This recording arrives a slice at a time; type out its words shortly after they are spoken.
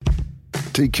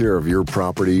Take care of your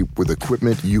property with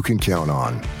equipment you can count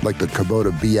on, like the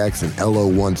Kubota BX and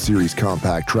LO1 Series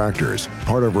compact tractors,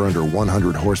 part of our under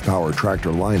 100 horsepower tractor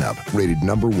lineup, rated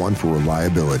 #1 for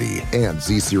reliability, and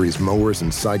Z-Series mowers and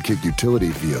Sidekick utility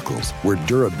vehicles, where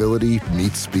durability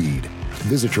meets speed.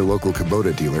 Visit your local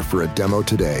Kubota dealer for a demo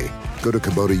today. Go to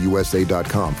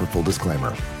KubotaUSA.com for full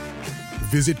disclaimer.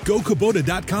 Visit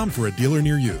GoKubota.com for a dealer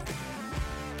near you.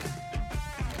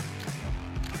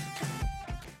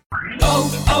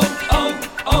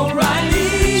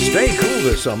 O'Reilly. Stay cool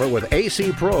this summer with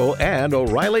AC Pro and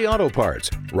O'Reilly Auto Parts.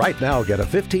 Right now, get a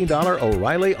 $15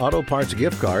 O'Reilly Auto Parts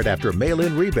gift card after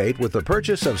mail-in rebate with the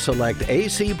purchase of select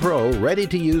AC Pro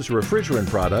ready-to-use refrigerant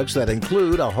products that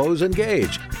include a hose and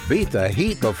gauge. Beat the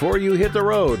heat before you hit the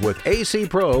road with AC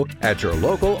Pro at your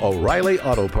local O'Reilly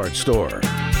Auto Parts store.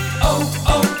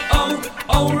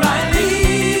 O'Reilly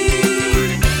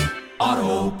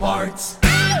Auto Parts.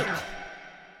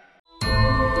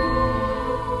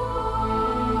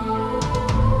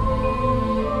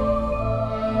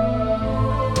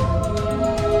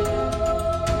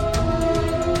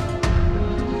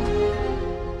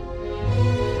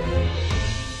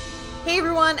 Hey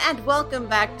everyone, and welcome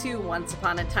back to Once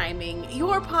Upon a Timing,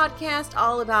 your podcast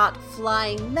all about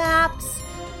flying maps,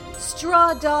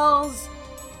 straw dolls,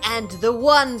 and the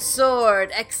one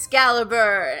sword,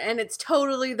 Excalibur, and it's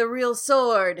totally the real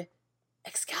sword,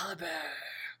 Excalibur.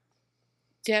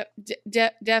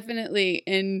 Definitely,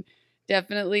 and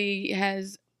definitely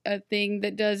has a thing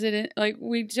that does it. Like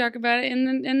we talk about it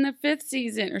in the 5th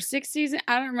season or 6th season.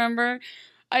 I don't remember.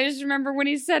 I just remember when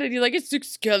he said it. He's like, "It's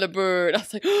Excalibur." And I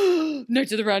was like, oh,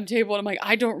 Knights of the Round Table. And I'm like,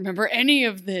 I don't remember any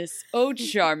of this. Oh,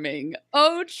 charming.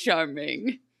 Oh,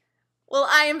 charming. Well,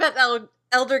 I am Beth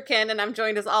Elderkin, and I'm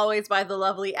joined as always by the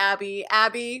lovely Abby.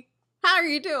 Abby, how are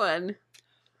you doing?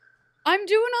 I'm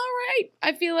doing all right.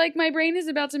 I feel like my brain is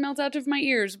about to melt out of my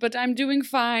ears, but I'm doing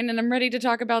fine, and I'm ready to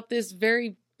talk about this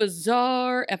very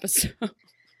bizarre episode.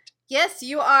 Yes,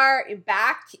 you are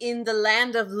back in the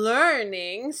land of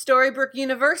learning, Storybrooke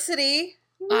University.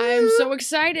 I'm so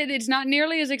excited. It's not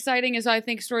nearly as exciting as I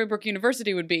think Storybrooke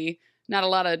University would be. Not a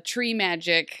lot of tree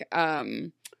magic,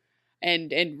 and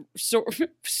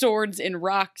swords and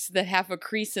rocks that have a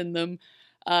crease in them.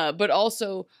 But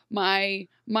also my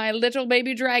little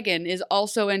baby dragon is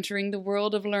also entering the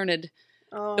world of learned,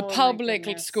 the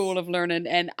public school of learned,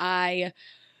 and I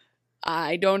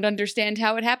don't understand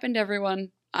how it happened,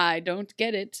 everyone. I don't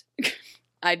get it.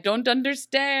 I don't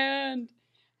understand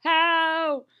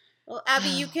how. Well, Abby,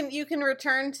 you can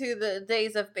return to the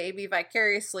days of baby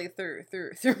vicariously through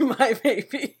my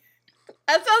baby.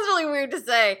 That sounds really weird to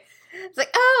say. It's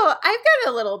like, oh, I've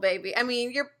got a little baby. I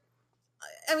mean,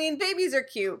 babies are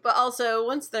cute, but also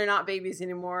once they're not babies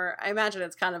anymore, I imagine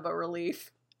it's kind of a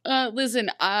relief.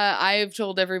 Listen, I've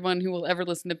told everyone who will ever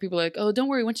listen to people like, oh, don't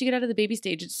worry, once you get out of the baby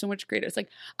stage, it's so much greater. It's like,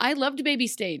 I loved baby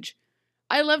stage.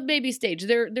 I love baby stage.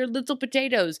 They're little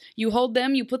potatoes. You hold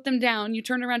them, you put them down, you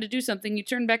turn around to do something, you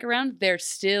turn back around, they're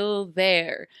still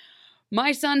there.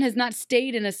 My son has not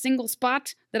stayed in a single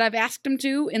spot that I've asked him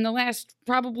to in the last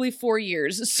probably 4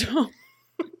 years, so...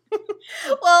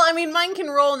 Well, I mean, mine can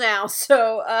roll now,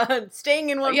 so staying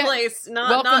in one place,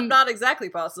 not exactly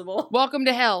possible. Welcome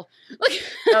to hell.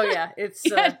 Oh yeah,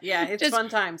 it's fun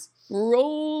times.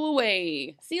 Roll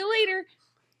away. See you later.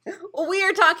 Well, we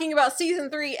are talking about season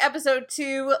 3, episode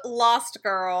 2, Lost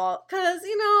Girl, because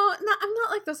I'm not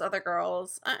like those other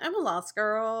girls. I'm a lost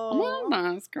girl. I'm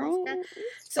a lost girl.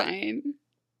 It's fine.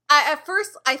 At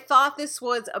first, I thought this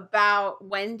was about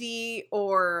Wendy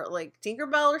or like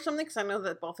Tinkerbell or something, because I know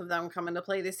that both of them come into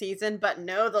play this season. But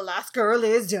no, the last girl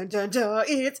is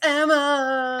it's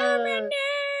Emma. Emma.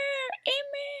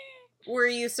 Were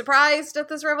you surprised at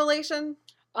this revelation?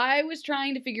 I was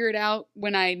trying to figure it out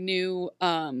when I knew.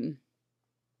 When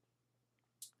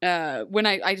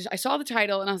I saw the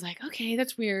title and I was like, okay,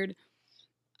 that's weird.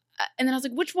 And then I was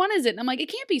like, which one is it? And I'm like,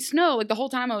 it can't be Snow. Like the whole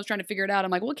time I was trying to figure it out.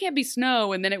 I'm like, well, it can't be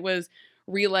Snow. And then it was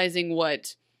realizing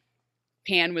what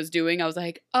Pan was doing. I was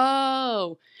like,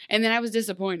 oh. And then I was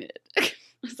disappointed. I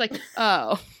was like,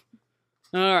 oh.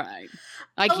 All right.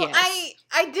 I guess.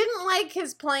 I didn't like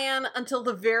his plan until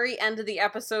the very end of the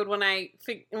episode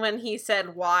when he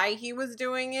said why he was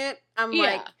doing it. I'm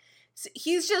like,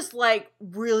 he's just like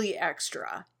really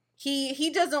extra. He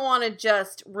doesn't want to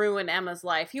just ruin Emma's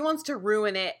life. He wants to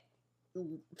ruin it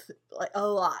like a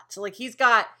lot. Like he's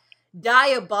got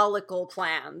diabolical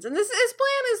plans, and his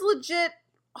plan is legit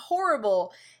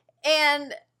horrible.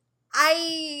 And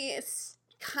I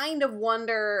kind of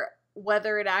wonder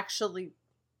whether it actually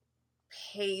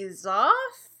pays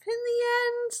off in the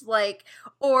end. Like,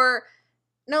 or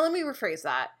no, let me rephrase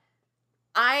that.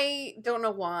 I don't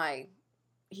know why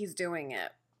he's doing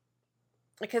it.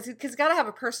 Because he's got to have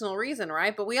a personal reason,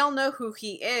 right? But we all know who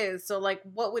he is. So, like,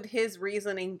 what would his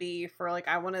reasoning be for, like,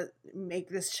 I want to make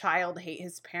this child hate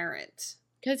his parent?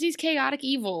 Because he's chaotic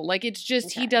evil. Like, it's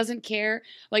just, he doesn't care.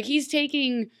 Like, he's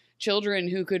taking children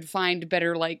who could find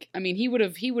better, like, I mean, he would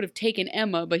have taken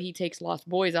Emma, but he takes lost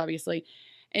boys, obviously.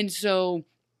 And so,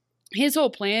 his whole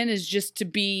plan is just to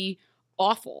be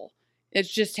awful.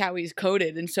 It's just how he's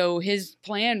coded. And so, his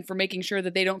plan for making sure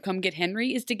that they don't come get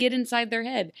Henry is to get inside their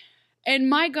head. And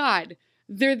my God,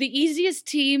 they're the easiest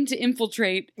team to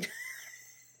infiltrate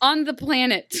on the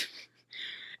planet.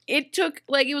 It took,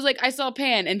 like, it was like, I saw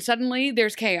Pan, and suddenly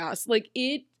there's chaos. Like,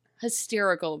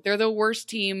 hysterical. They're the worst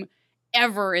team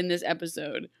ever in this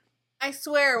episode. I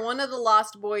swear, one of the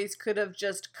Lost Boys could have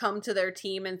just come to their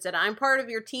team and said, I'm part of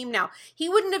your team now. He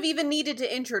wouldn't have even needed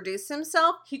to introduce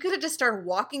himself. He could have just started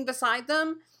walking beside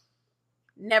them.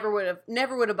 Never would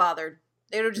have bothered.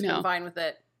 They would have just been fine with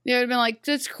it. They would have been like,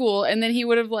 that's cool. And then he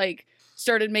would have, like,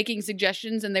 started making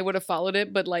suggestions and they would have followed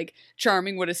it. But, like,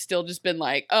 Charming would have still just been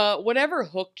like, whatever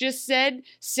Hook just said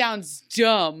sounds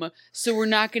dumb, so we're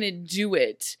not going to do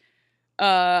it.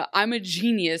 I'm a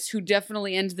genius who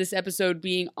definitely ends this episode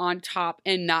being on top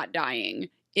and not dying.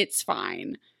 It's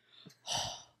fine.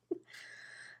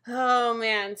 Oh,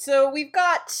 man. So we've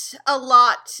got a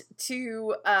lot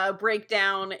to break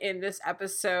down in this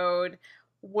episode,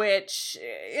 which,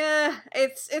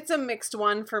 it's a mixed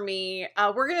one for me.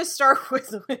 We're going to start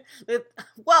with,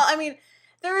 well, I mean,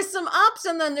 there's some ups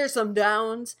and then there's some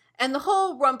downs. And the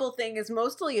whole Rumple thing is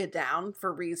mostly a down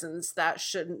for reasons that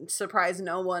shouldn't surprise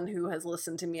no one who has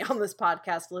listened to me on this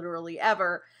podcast literally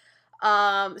ever.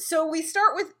 So we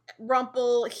start with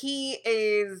Rumple. He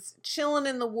is chilling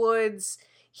in the woods.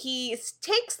 He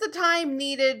takes the time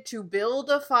needed to build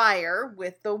a fire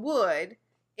with the wood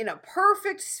in a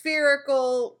perfect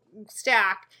spherical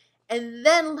stack, and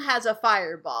then has a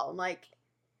fireball. I'm like,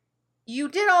 you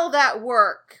did all that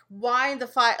work. Why the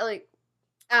fire? Like,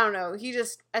 I don't know.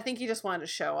 I think he just wanted to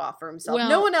show off for himself. Well,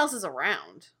 no one else is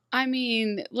around. I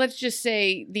mean, let's just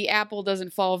say the apple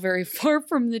doesn't fall very far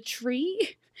from the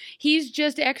tree. He's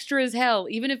just extra as hell,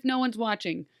 even if no one's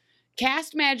watching.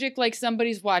 Cast magic like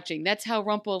somebody's watching. That's how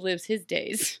Rumple lives his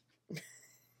days.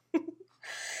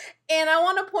 And I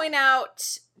want to point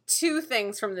out two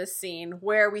things from this scene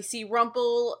where we see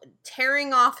Rumple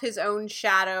tearing off his own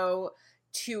shadow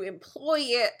to employ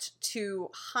it to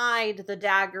hide the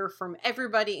dagger from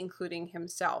everybody, including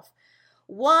himself.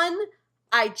 One,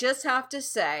 I just have to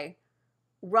say,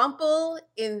 Rumple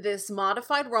in this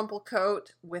modified Rumple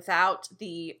coat without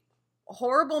the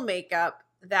horrible makeup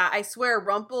that I swear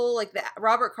Rumple, like the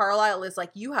Robert Carlyle is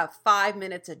like, you have 5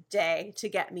 minutes a day to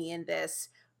get me in this.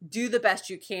 Do the best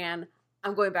you can.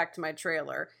 I'm going back to my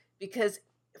trailer because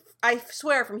I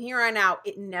swear from here on out,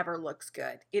 it never looks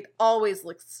good. It always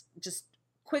looks just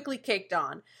quickly caked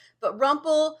on. But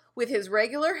Rumple with his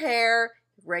regular hair,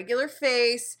 regular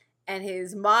face, and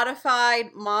his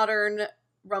modified modern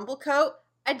Rumple coat,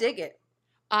 I dig it.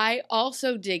 I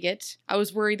also dig it. I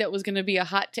was worried that was going to be a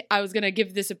hot I was going to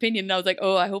give this opinion and I was like,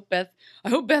 "Oh, I hope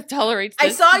Beth tolerates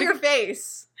this." I saw your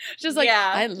face. Just like,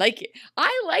 yeah. I like it.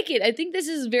 I like it. I think this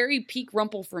is very peak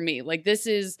Rumple for me. Like this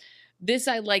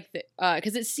I like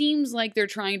because it seems like they're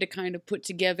trying to kind of put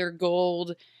together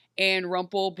Gold and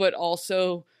Rumple, but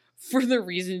also for the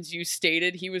reasons you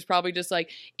stated, he was probably just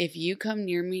like, if you come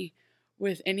near me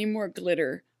with any more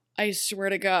glitter, I swear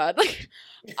to God, like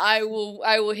I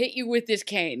will hit you with this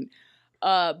cane.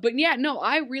 But yeah, no,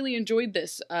 I really enjoyed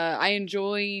this. I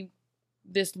enjoy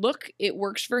this look. It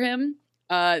works for him.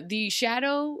 The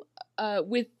shadow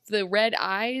with the red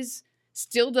eyes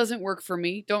still doesn't work for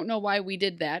me. Don't know why we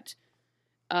did that.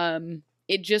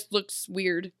 It just looks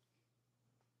weird.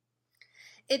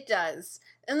 It does.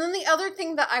 And then the other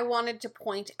thing that I wanted to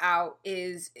point out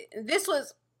is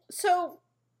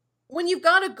when you've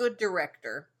got a good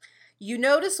director, you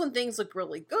notice when things look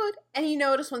really good and you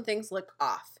notice when things look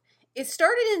off. It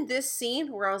started in this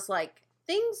scene where I was like,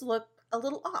 things look a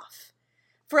little off.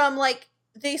 From like,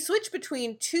 they switch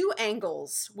between two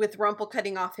angles with Rumple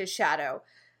cutting off his shadow.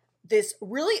 This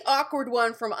really awkward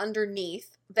one from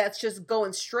underneath that's just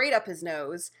going straight up his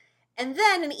nose. And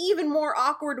then an even more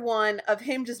awkward one of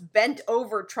him just bent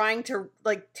over trying to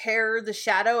like tear the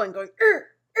shadow and going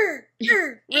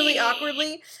really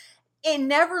awkwardly. It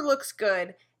never looks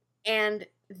good. And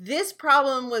this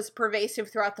problem was pervasive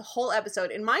throughout the whole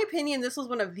episode. In my opinion, this was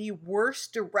one of the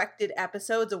worst directed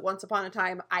episodes of Once Upon a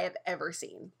Time I have ever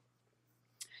seen.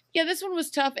 Yeah, this one was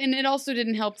tough. And it also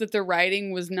didn't help that the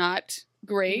writing was not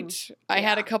great. Mm-hmm. I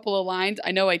had a couple of lines.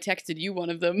 I know I texted you one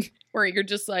of them where you're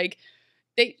just like,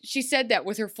 She said that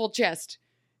with her full chest.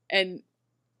 And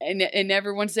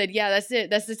everyone said, yeah, that's it.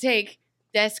 That's the take.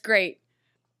 That's great.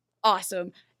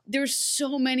 Awesome. There's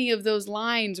so many of those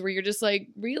lines where you're just like,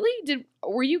 really?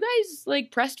 Were you guys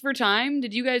like pressed for time?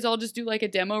 Did you guys all just do like a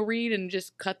demo read and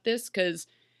just cut this? Because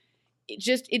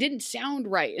it didn't sound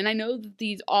right. And I know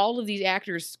that all of these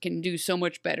actors can do so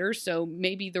much better. So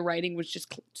maybe the writing was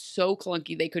just so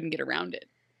clunky they couldn't get around it.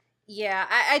 Yeah,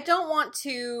 I don't want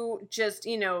to just,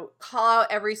 call out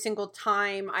every single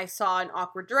time I saw an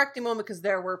awkward directing moment, because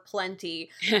there were plenty.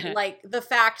 Like the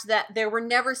fact that there were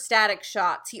never static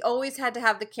shots. He always had to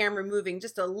have the camera moving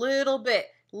just a little bit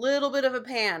of a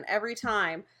pan every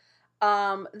time.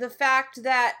 The fact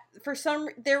that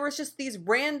there was just these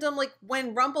random, like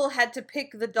when Rumple had to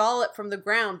pick the doll up from the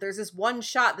ground, there's this one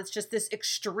shot that's just this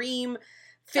extreme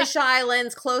fisheye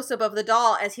lens close-up of the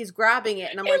doll as he's grabbing it,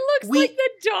 and I'm like, it looks like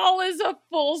the doll is a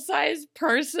full-size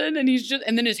person, and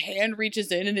then his hand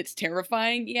reaches in, and it's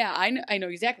terrifying. Yeah, I know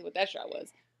exactly what that shot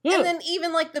was. And then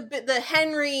even like the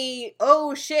Henry,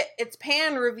 oh shit, it's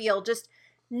Pan reveal, just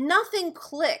nothing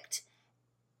clicked.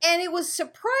 And it was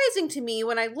surprising to me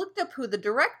when I looked up who the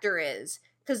director is,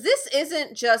 because this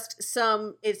isn't just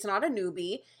it's not a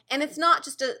newbie, and it's not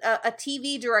just a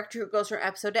TV director who goes from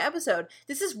episode to episode.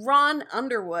 This is Ron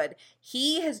Underwood.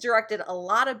 He has directed a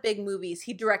lot of big movies.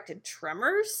 He directed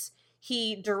Tremors.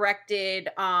 He directed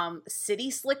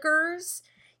City Slickers.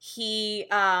 He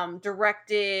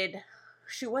directed,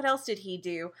 what else did he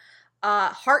do?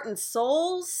 Heart and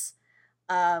Souls.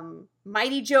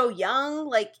 Mighty Joe Young.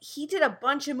 Like, he did a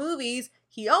bunch of movies.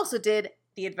 He also did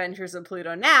The Adventures of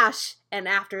Pluto Nash, and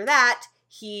after that,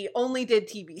 he only did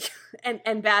TV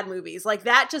and bad movies. Like,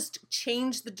 that just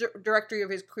changed the directory of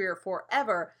his career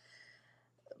forever.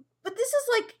 But this is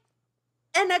like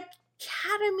an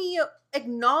Academy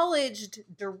acknowledged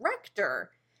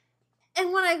director.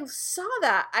 And when I saw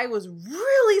that, I was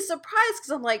really surprised,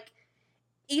 because I'm like,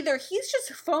 either he's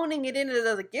just phoning it in and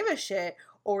doesn't give a shit,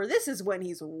 or this is when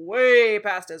he's way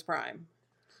past his prime.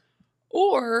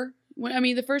 Or,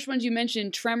 the first ones you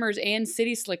mentioned, Tremors and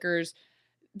City Slickers,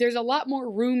 there's a lot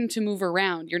more room to move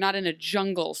around. You're not in a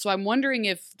jungle. So I'm wondering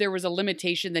if there was a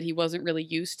limitation that he wasn't really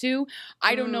used to.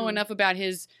 I don't know enough about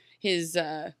his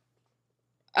I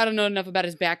don't know enough about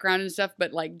his background and stuff,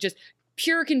 but like just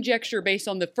pure conjecture based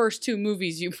on the first two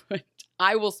movies you put,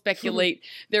 I will speculate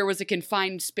there was a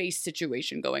confined space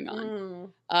situation going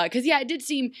on. Because it did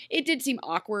seem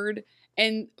awkward,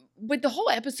 but the whole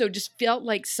episode just felt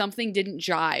like something didn't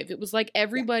jive. It was like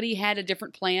everybody had a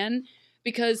different plan,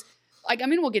 because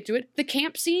we'll get to it. The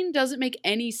camp scene doesn't make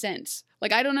any sense.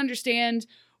 Like, I don't understand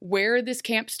where this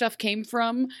camp stuff came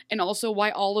from, and also why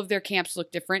all of their camps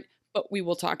look different, but we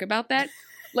will talk about that.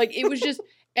 Like, it was just,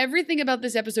 everything about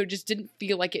this episode just didn't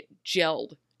feel like it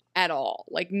gelled at all.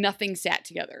 Like, nothing sat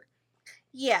together.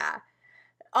 Yeah.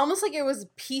 Almost like it was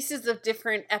pieces of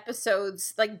different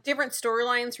episodes, like different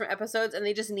storylines from episodes, and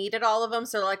they just needed all of them.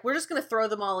 So like, we're just going to throw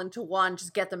them all into one,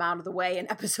 just get them out of the way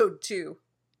in episode 2.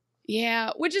 Yeah,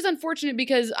 which is unfortunate,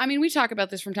 because, we talk about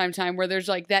this from time to time, where there's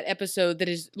like that episode that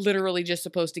is literally just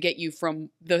supposed to get you from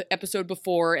the episode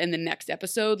before and the next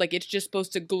episode. Like, it's just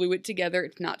supposed to glue it together.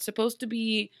 It's not supposed to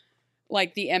be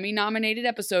like the Emmy-nominated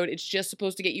episode. It's just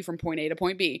supposed to get you from point A to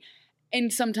point B.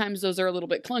 And sometimes those are a little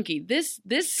bit clunky. This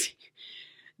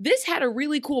had a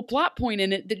really cool plot point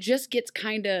in it that just gets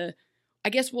kind of, I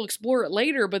guess we'll explore it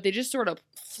later, but they just sort of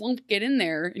flunk it in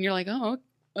there, and you're like, oh,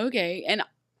 okay.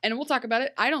 And we'll talk about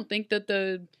it. I don't think that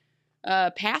the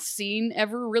past scene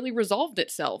ever really resolved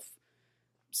itself.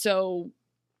 So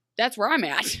that's where I'm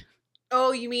at.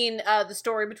 Oh, you mean the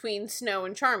story between Snow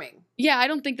and Charming? Yeah, I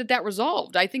don't think that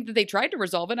resolved. I think that they tried to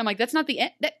resolve it. I'm like, that's not the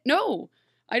end. No.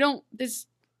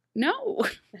 No.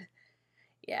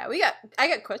 Yeah, I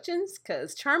got questions,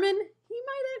 because Charmin, he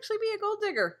might actually be a gold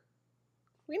digger.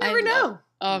 We never know.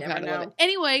 Oh, God, I love it.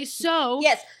 Anyway, so...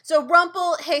 Yes, so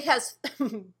Rumple has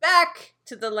back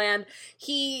to the land.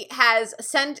 He has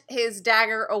sent his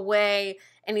dagger away,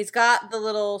 and he's got the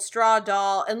little straw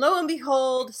doll, and lo and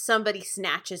behold, somebody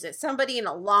snatches it. Somebody in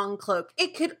a long cloak.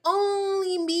 It could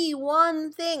only be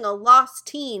one thing, a lost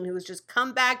teen who's just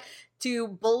come back to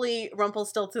bully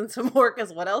Rumpelstiltskin some more,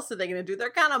 because what else are they going to do? They're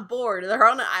kind of bored. They're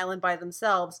on an island by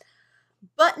themselves.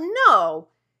 But no,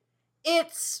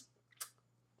 it's...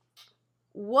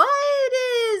 What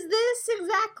is this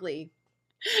exactly?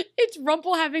 It's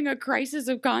Rumple having a crisis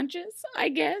of conscience, I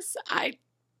guess. I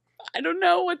don't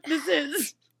know what this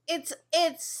is. You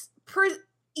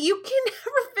can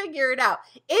never figure it out.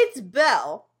 It's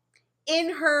Belle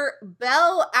in her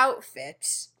Belle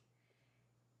outfit,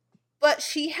 but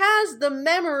she has the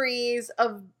memories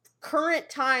of current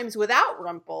times without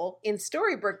Rumple in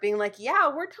Storybrooke being like, yeah,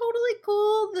 we're totally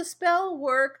cool. The spell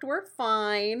worked. We're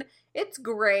fine. It's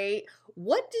great.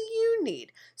 What do you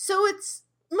need? So it's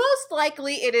most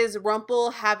likely it is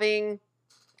Rumple having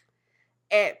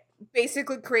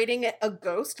basically creating a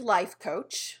ghost life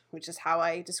coach, which is how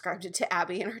I described it to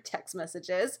Abby in her text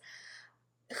messages,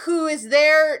 who is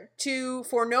there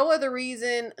for no other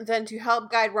reason than to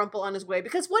help guide Rumple on his way.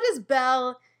 Because what is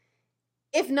Belle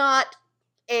if not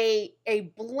a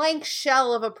blank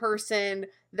shell of a person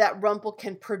that Rumple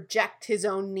can project his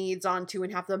own needs onto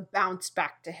and have them bounce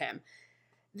back to him?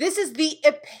 This is the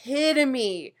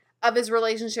epitome of his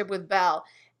relationship with Belle.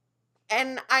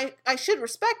 And I should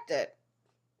respect it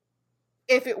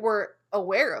if it were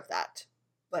aware of that,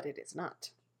 but it is not.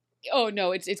 Oh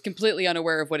no, it's completely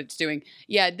unaware of what it's doing.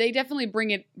 Yeah, they definitely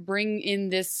bring in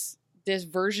this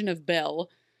version of Belle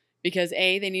because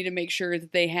they need to make sure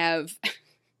that they have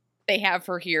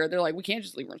her here. They're like, we can't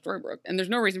just leave her in Storybrooke, and there's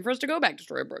no reason for us to go back to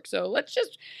Storybrooke. So let's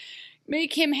just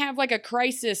make him have like a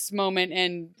crisis moment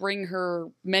and bring her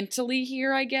mentally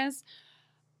here, I guess.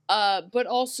 But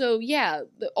also, yeah,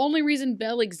 the only reason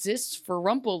Belle exists for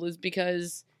Rumple is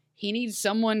because he needs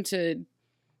someone to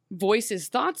voice his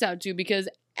thoughts out to, because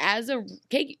as a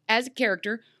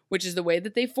character, which is the way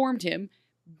that they formed him,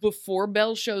 before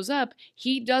Belle shows up,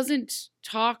 he doesn't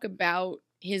talk about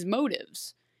his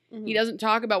motives. Mm-hmm. He doesn't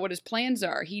talk about what his plans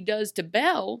are. He does to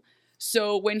Belle.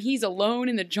 So when he's alone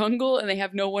in the jungle and they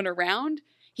have no one around,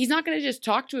 he's not going to just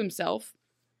talk to himself.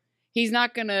 He's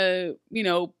not going to,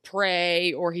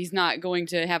 pray, or he's not going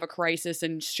to have a crisis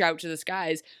and shout to the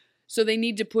skies. So they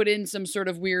need to put in some sort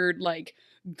of weird, like,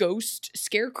 Belle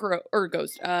scarecrow,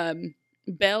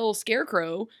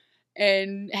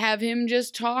 and have him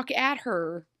just talk at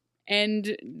her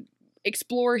and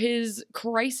explore his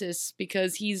crisis,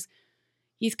 because he's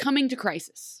coming to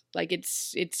crisis. Like,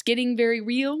 it's getting very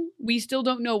real. We still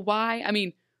don't know why. I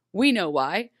mean, we know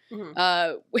why.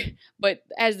 Mm-hmm. But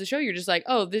as the show, you're just like,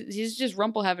 oh, this is just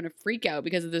Rumple having a freak out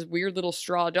because of this weird little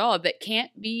straw doll that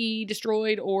can't be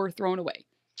destroyed or thrown away.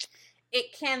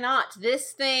 It cannot.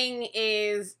 This thing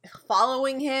is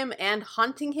following him and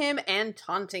hunting him and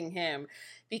taunting him,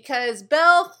 because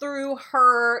Belle, through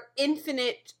her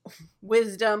infinite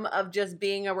wisdom of just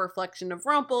being a reflection of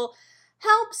Rumple,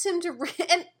 helps him to...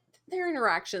 and their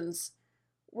interactions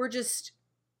were just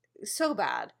so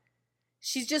bad.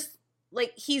 She's just,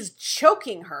 like, he's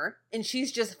choking her, and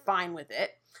she's just fine with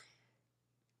it.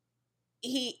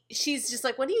 She's just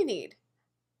like, what do you need?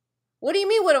 What do you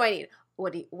mean, what do I need?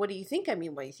 What do you think I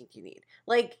mean? What do you think you need?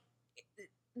 Like,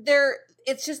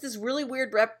 it's just this really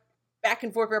weird back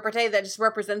and forth repartee that just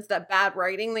represents that bad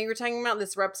writing that you were talking about.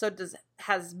 This episode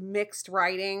has mixed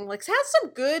writing. Like, it has some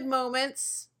good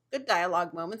moments, good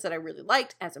dialogue moments that I really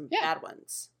liked, and some bad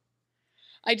ones.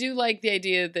 I do like the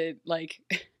idea that,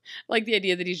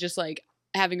 he's just, like,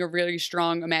 having a really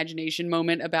strong imagination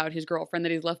moment about his girlfriend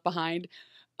that he's left behind.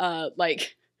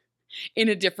 In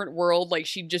a different world, like,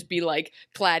 she'd just be, like,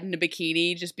 clad in a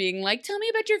bikini, just being like, tell me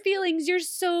about your feelings. You're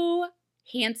so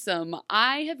handsome.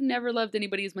 I have never loved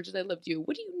anybody as much as I loved you.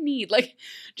 What do you need? Like,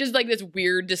 just, like, this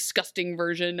weird, disgusting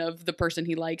version of the person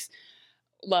he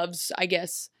loves, I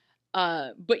guess.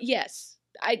 But yes,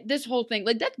 this whole thing,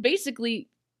 like, that's basically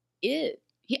it.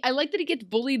 I like that he gets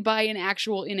bullied by an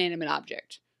actual inanimate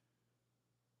object.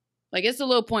 Like, it's a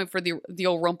low point for the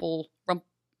old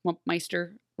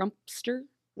Rumpmeister.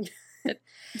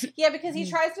 Yeah, because he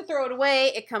tries to throw it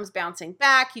away, it comes bouncing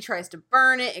back. He tries to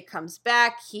burn it, it comes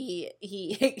back. He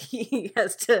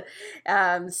has to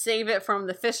save it from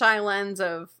the fisheye lens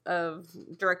of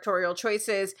directorial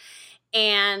choices,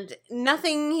 and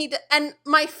nothing and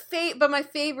my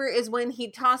favorite is when he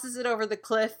tosses it over the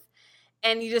cliff,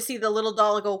 and you just see the little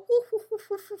doll go woof, woof, woof,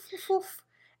 woof, woof, woof,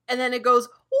 and then it goes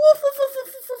woof, woof, woof,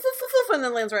 woof, woof, woof, woof, and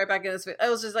then lands right back in his face. I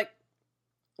was just like,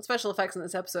 special effects in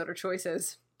this episode are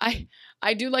choices.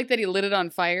 I do like that he lit it on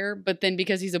fire, but then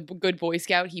because he's a good Boy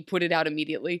Scout, he put it out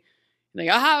immediately. Like,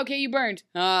 aha, okay, you burned.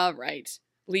 All right.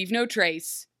 Leave no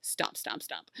trace. Stomp, stomp,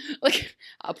 stomp. Like,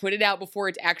 I'll put it out before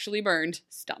it's actually burned.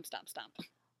 Stomp, stomp, stomp.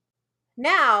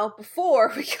 Now,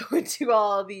 before we go into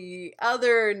all the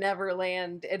other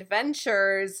Neverland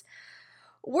adventures,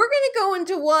 we're going to go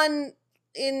into one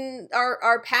in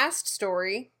our past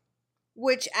story,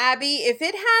 which, Abby, if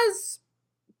it has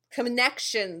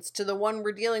connections to the one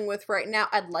we're dealing with right now,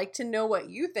 I'd like to know what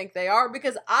you think they are,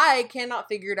 because I cannot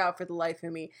figure it out for the life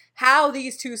of me how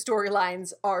these two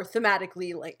storylines are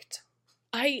thematically linked.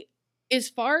 As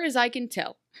far as I can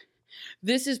tell,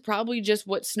 this is probably just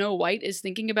what Snow White is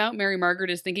thinking about, Mary Margaret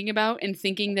is thinking about, and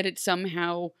thinking that it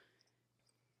somehow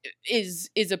is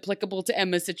applicable to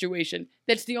Emma's situation.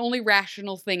 That's the only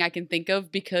rational thing I can think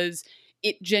of, because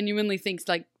it genuinely thinks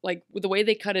like the way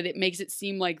they cut it, it makes it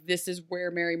seem like this is where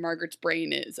Mary Margaret's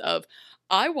brain is of,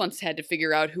 I once had to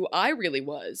figure out who I really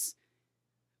was.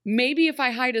 Maybe if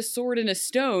I hide a sword in a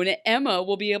stone, Emma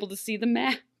will be able to see the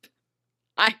map.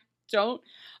 I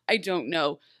don't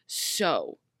know.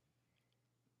 So,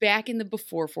 back in the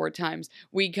before 4 times,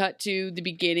 we cut to the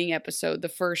beginning episode, the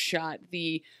first shot,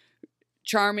 the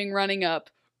Charming running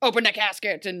up, open the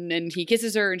casket, and he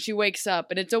kisses her and she wakes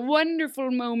up, and it's a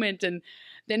wonderful moment. And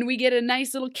then we get a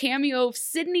nice little cameo of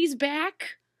Sydney's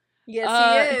back. Yes,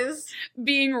 he is.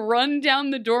 Being run down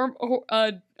the dorm, well,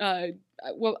 I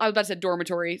was about to say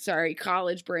dormitory, sorry,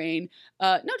 college brain.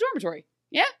 No, dormitory.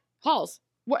 Yeah, halls.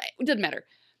 What? It doesn't matter.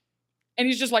 And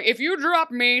he's just like, if you drop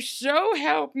me, so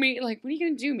help me. Like, what are you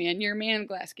going to do, man? You're a man in a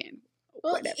glass can.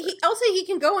 Well, he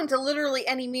can go into literally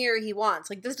any mirror he wants.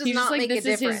 Like, this does not make a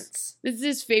difference. This is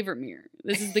his favorite mirror.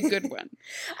 This is the good one.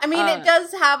 I mean, it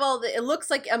does have it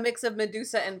looks like a mix of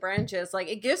Medusa and Branches. Like,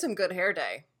 it gives him good hair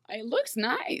day. It looks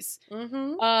nice.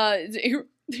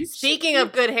 Mm-hmm. Speaking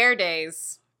of good hair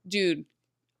days. Dude,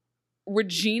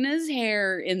 Regina's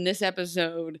hair in this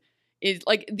episode is,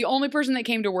 like, the only person that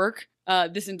came to work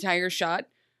this entire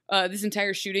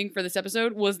shooting for this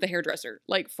episode was the hairdresser.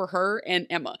 Like, for her and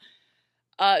Emma.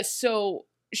 So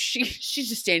she's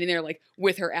just standing there, like,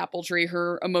 with her apple tree,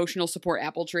 her emotional support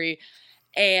apple tree,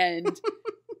 and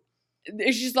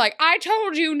she's like, I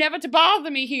told you never to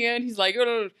bother me here, and he's like,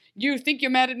 oh, you think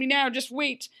you're mad at me now, just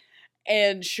wait,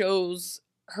 and shows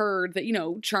her that, you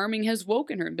know, Charming has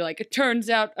woken her and be like, it turns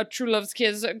out a true love's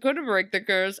kiss could break the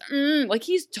curse. Like,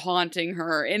 he's taunting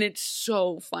her, and it's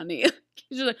so funny.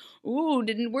 She's like, ooh,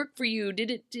 didn't work for you,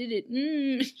 did it?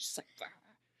 She's like, bah.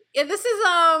 Yeah, this is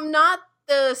not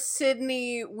the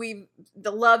Sydney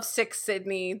the lovesick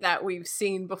Sydney that we've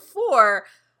seen before,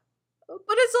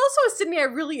 but it's also a Sydney I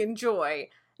really enjoy.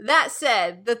 That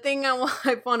said, the thing I want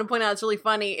to point out that's really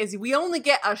funny is we only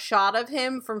get a shot of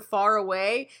him from far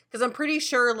away, because I'm pretty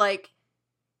sure, like,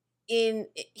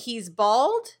 he's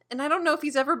bald, and I don't know if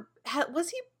he's ever was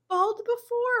he bald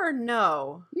before or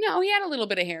no? No, he had a little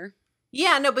bit of hair.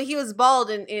 Yeah, no, but he was bald,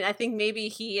 and I think maybe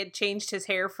he had changed his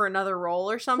hair for another role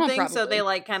or something, so they,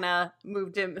 like, kind of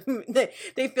moved him,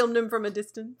 they filmed him from a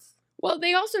distance. Well,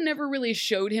 they also never really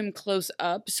showed him close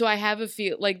up, so I have a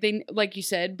feel, like you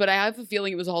said, but I have a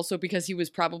feeling it was also because he was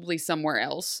probably somewhere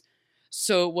else.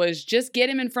 So it was just get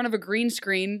him in front of a green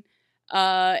screen,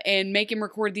 and make him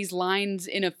record these lines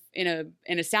in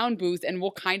a sound booth, and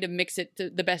we'll kind of mix it to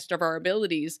the best of our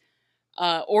abilities.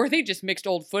 Or they just mixed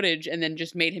old footage and then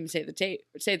just made him say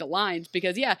the lines,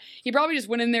 because yeah, he probably just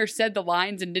went in there, said the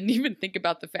lines, and didn't even think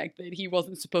about the fact that he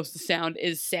wasn't supposed to sound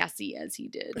as sassy as he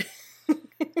did.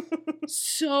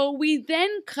 So we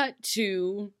then cut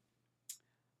to,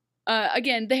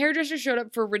 again, the hairdresser showed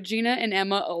up for Regina and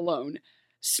Emma alone.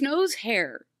 Snow's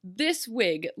hair, this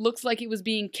wig, looks like it was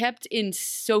being kept in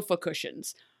sofa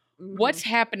cushions. Mm-hmm. What's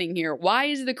happening here? Why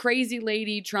is the crazy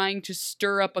lady trying to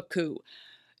stir up a coup?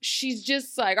 She's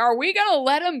just like, are we gonna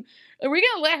let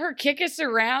her kick us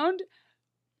around?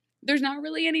 There's not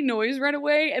really any noise right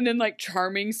away, and then, like,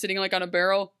 Charming sitting, like, on a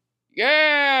barrel.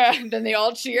 Yeah! And then they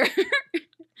all cheer.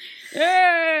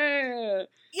 Yeah!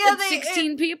 Yeah,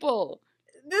 16 people.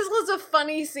 This was a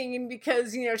funny scene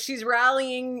because, you know, she's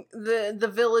rallying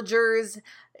the villagers.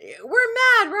 We're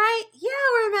mad, right? Yeah,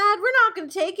 we're mad. We're not gonna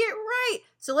take it, right?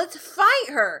 So let's fight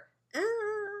her.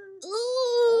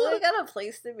 Ooh, I got a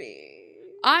place to be.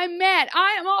 I'm mad.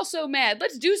 I am also mad.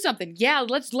 Let's do something. Yeah,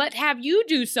 let's have you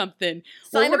do something.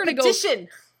 Sign a petition.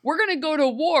 We're gonna go to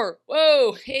war.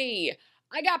 Whoa, hey,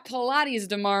 I got Pilates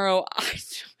tomorrow.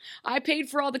 I paid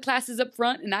for all the classes up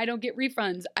front, and I don't get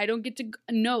refunds. I don't get to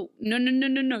no.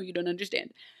 You don't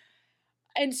understand.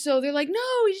 And so they're like, no,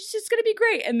 it's just gonna be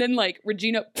great. And then, like,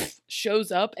 Regina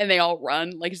shows up, and they all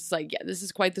run. Like, it's like, yeah, this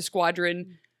is quite the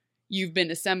squadron you've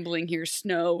been assembling here,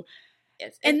 Snow.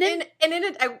 Yes. And then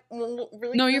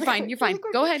you're fine. You're fine.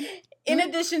 Go ahead. In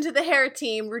addition to the hair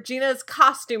team, Regina's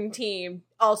costume team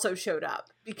also showed up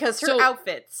because her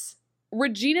outfits.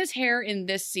 Regina's hair in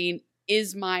this scene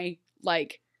is my,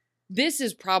 like, this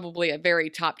is probably a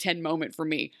very top 10 moment for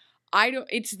me.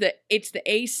 It's the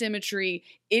asymmetry,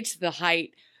 it's the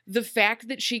height, the fact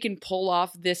that she can pull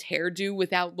off this hairdo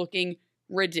without looking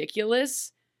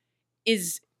ridiculous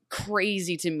is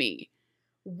crazy to me.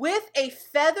 With a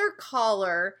feather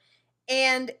collar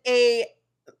and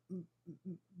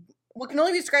what can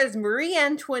only be described as Marie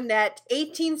Antoinette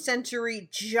 18th century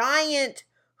giant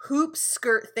hoop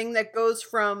skirt thing that goes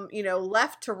from, you know,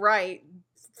 left to right,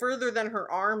 further than her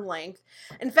arm length.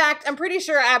 In fact, I'm pretty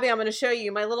sure, Abby, I'm going to show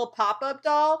you my little pop-up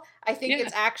doll. I think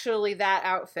it's actually that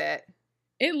outfit.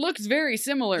 It looks very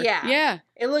similar. Yeah.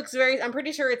 It looks I'm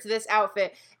pretty sure it's this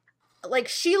outfit. Like,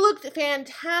 she looked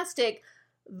fantastic.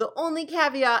 The only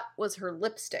caveat was her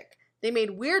lipstick. They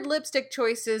made weird lipstick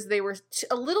choices. They were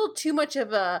a little too much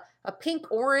of a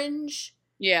pink orange.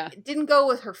 Yeah. It didn't go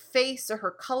with her face or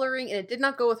her coloring, and it did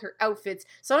not go with her outfits.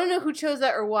 So I don't know who chose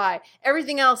that or why.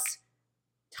 Everything else,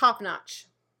 top notch.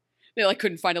 They like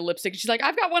couldn't find a lipstick. She's like,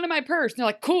 I've got one in my purse. And they're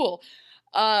like, cool.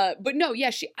 But no, yeah,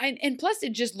 and plus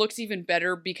it just looks even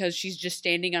better because she's just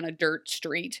standing on a dirt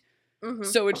street. Mm-hmm.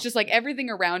 So it's just like everything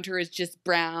around her is just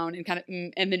brown and kind of,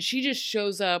 and then she just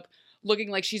shows up looking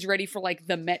like she's ready for like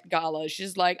the Met Gala.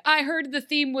 She's like, I heard the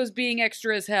theme was being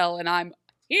extra as hell and I'm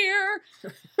here.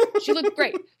 She looked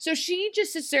great. So she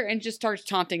just sits there and just starts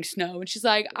taunting Snow. And she's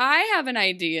like, I have an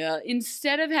idea.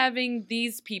 Instead of having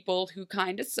these people who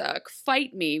kind of suck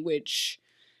fight me, which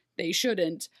they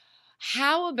shouldn't,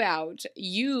 how about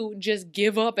you just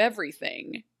give up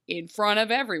everything in front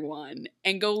of everyone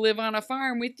and go live on a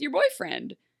farm with your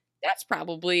boyfriend? That's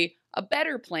probably a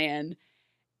better plan.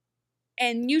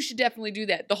 And you should definitely do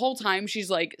that. The whole time she's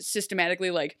like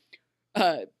systematically like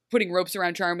putting ropes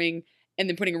around Charming and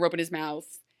then putting a rope in his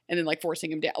mouth and then like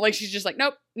forcing him down. Like she's just like,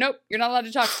 nope, you're not allowed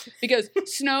to talk because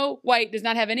Snow White does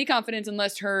not have any confidence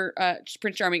unless her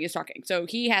Prince Charming is talking. So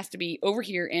he has to be over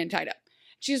here and tied up.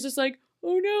 She's just like,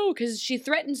 oh no, because she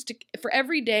threatens to, for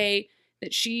every day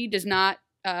that she does not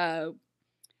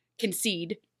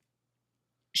concede,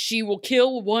 she will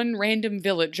kill one random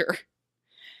villager.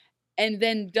 And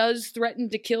then does threaten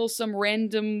to kill some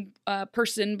random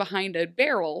person behind a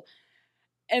barrel.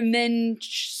 And then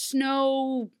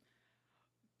Snow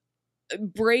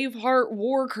Braveheart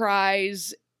war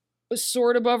cries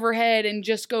soared above her head and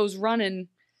just goes running.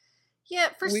 Yeah,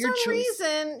 for some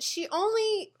reason, she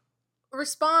only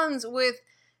responds with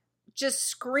just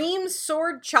screams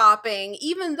sword chopping,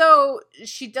 even though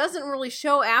she doesn't really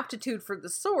show aptitude for the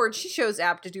sword. She shows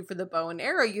aptitude for the bow and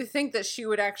arrow. You think that she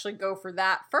would actually go for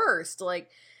that first. Like,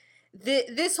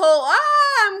 this whole,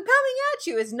 I'm coming at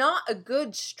you is not a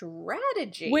good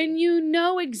strategy. When you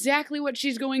know exactly what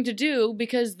she's going to do,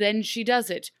 because then she does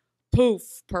it.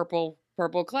 Poof, purple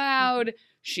cloud.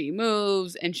 She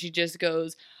moves and she just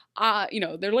goes, they're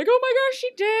like, oh my gosh, she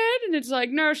did. And it's like,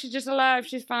 no, she's just alive.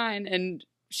 She's fine. And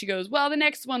she goes, well, the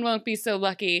next one won't be so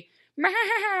lucky.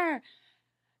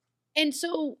 And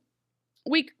so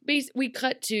we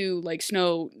cut to like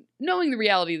Snow knowing the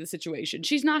reality of the situation.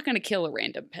 She's not going to kill a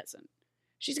random peasant.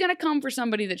 She's going to come for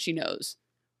somebody that she knows.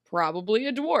 Probably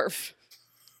a dwarf.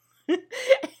 And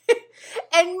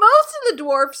most of the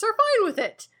dwarfs are fine with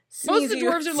it. Most of the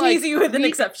dwarves are like... Sneezy with an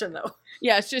exception, though.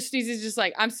 Yeah, it's just Sneezy's just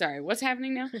like, I'm sorry, what's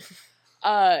happening now?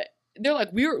 They're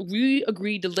like, we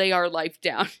agreed to lay our life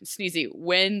down. Sneezy,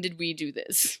 when did we do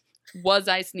this? Was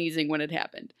I sneezing when it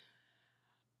happened?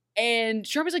 And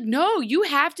Charming's like, no, you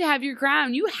have to have your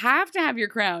crown. You have to have your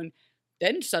crown.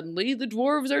 Then suddenly the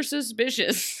dwarves are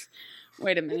suspicious.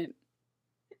 Wait a minute.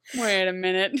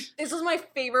 This was my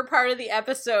favorite part of the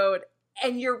episode.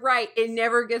 And you're right, it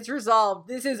never gets resolved.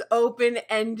 This is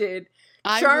open-ended.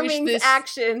 Charming's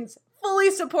actions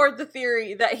fully support the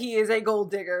theory that he is a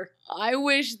gold digger. I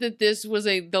wish that this was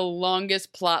the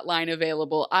longest plot line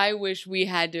available. I wish we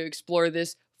had to explore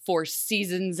this for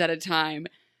seasons at a time.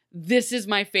 This is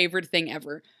my favorite thing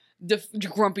ever.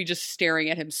 Grumpy just staring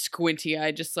at him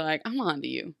squinty-eyed, just like, I'm on to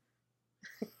you.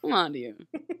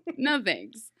 No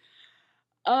thanks.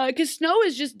 Because Snow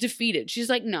is just defeated. She's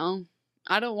like, no,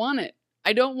 I don't want it.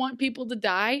 I don't want people to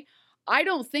die. I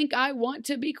don't think I want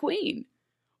to be queen.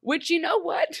 Which, you know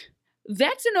what?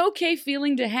 That's an okay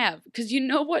feeling to have. Because you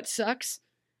know what sucks?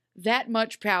 That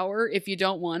much power if you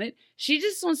don't want it. She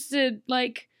just wants to,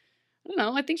 like, I don't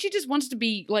know. I think she just wants to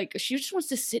be, like, she just wants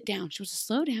to sit down. She wants to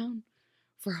slow down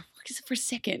for a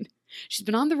second. She's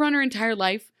been on the run her entire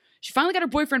life. She finally got her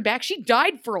boyfriend back. She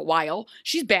died for a while.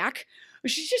 She's back.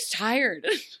 She's just tired.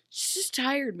 She's just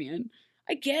tired, man.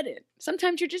 I get it.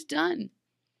 Sometimes you're just done.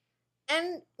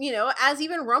 And, as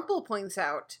even Rumple points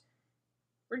out,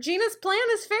 Regina's plan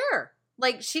is fair.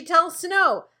 Like, she tells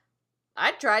Snow,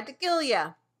 I tried to kill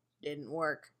ya. Didn't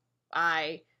work.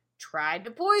 I tried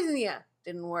to poison ya.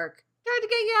 Didn't work. Tried to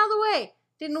get you out of the way.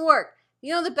 Didn't work.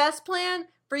 You know the best plan?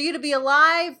 For you to be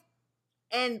alive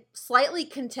and slightly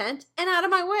content and out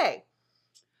of my way.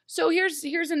 So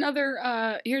here's another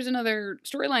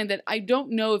storyline that I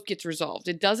don't know if gets resolved.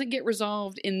 It doesn't get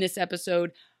resolved in this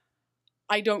episode.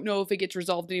 I don't know if it gets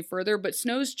resolved any further, but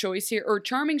Snow's choice here, or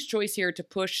Charming's choice here to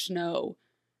push Snow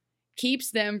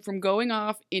keeps them from going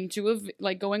off into a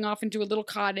little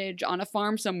cottage on a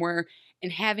farm somewhere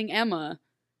and having Emma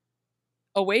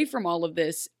away from all of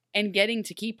this and getting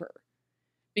to keep her.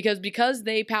 Because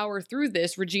they power through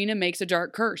this, Regina makes a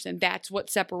dark curse, and that's what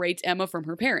separates Emma from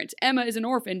her parents. Emma is an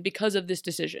orphan because of this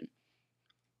decision.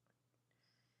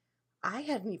 I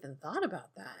hadn't even thought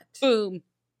about that. Boom.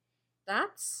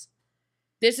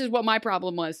 This is what my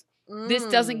problem was. This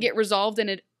doesn't get resolved, and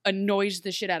it annoys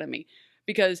the shit out of me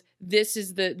because this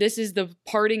is the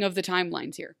parting of the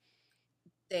timelines here.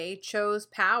 They chose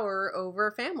power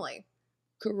over family.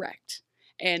 Correct.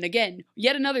 And again,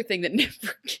 yet another thing that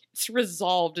never gets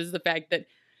resolved is the fact that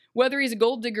whether he's a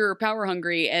gold digger or power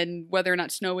hungry, and whether or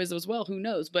not Snow is as well, who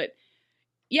knows? But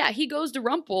yeah, he goes to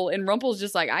Rumple, and Rumple's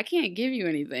just like, I can't give you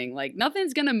anything. Like,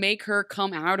 nothing's gonna make her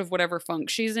come out of whatever funk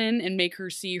she's in and make her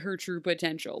see her true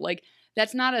potential. Like,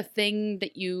 that's not a thing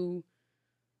that you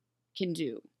can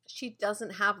do. She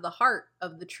doesn't have the heart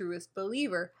of the truest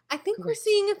believer. I think Correct. we're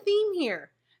seeing a theme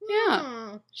here.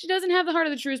 Yeah. She doesn't have the heart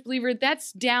of the truest believer.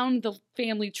 That's down the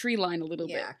family tree line a little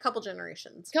bit. Yeah, a couple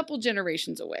generations. Couple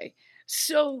generations away.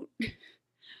 So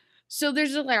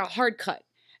there's like a hard cut.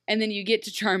 And then you get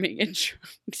to Charming, and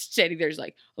standing there's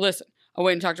like, listen, I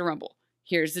went and talked to Rumple.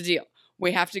 Here's the deal.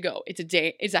 We have to go.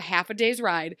 It's a half a day's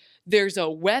ride. There's a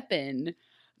weapon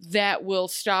that will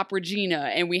stop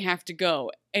Regina, and we have to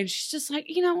go. And she's just like,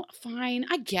 fine,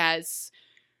 I guess.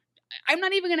 I'm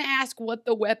not even going to ask what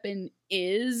the weapon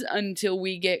is until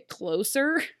we get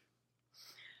closer.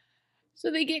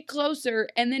 So they get closer,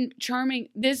 and then Charming,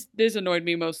 this annoyed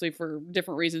me mostly for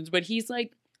different reasons, but he's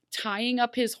like tying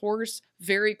up his horse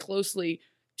very closely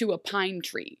to a pine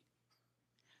tree.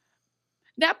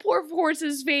 That poor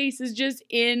horse's face is just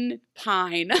in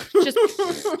pine. Just,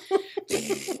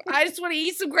 I just want to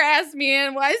eat some grass,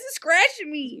 man. Why is it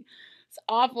scratching me? It's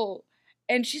awful.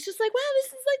 And she's just like, wow,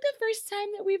 this is like the first time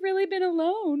that we've really been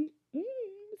alone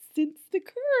since the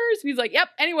curse. He's like, yep,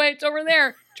 anyway, it's over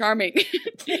there. Charming.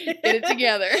 Get it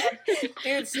together.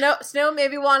 Dude, Snow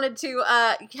maybe wanted to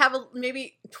have a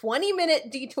maybe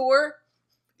 20-minute detour.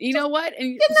 You know what?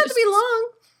 And it didn't have to be long.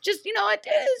 Just,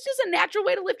 it's just a natural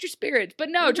way to lift your spirits. But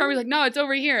no, Charming's like, no, it's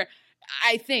over here.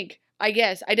 I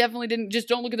guess. I definitely didn't. Just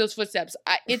don't look at those footsteps.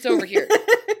 It's over here.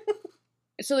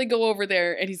 So they go over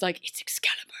there, and he's like, it's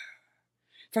Excalibur.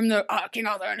 From the King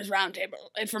Arthur and his round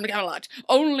table. It's from the Camelot.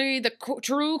 Only the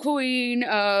true queen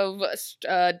of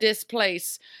this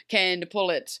place can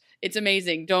pull it. It's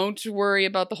amazing. Don't worry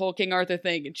about the whole King Arthur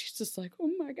thing. And she's just like,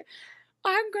 oh my God.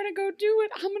 I'm going to go do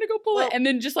it. I'm going to go pull it. And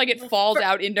then just like it falls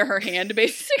out into her hand,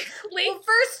 basically. Well,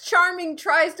 first Charming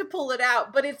tries to pull it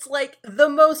out, but it's like the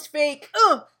most fake,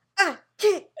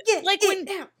 can't get like it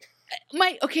when, out.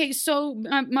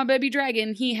 My baby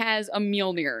dragon, he has a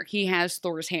Mjolnir. He has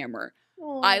Thor's hammer.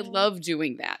 Aww. I love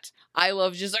doing that. I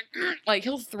love just like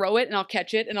he'll throw it and I'll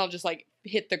catch it and I'll just like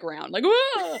hit the ground. Like,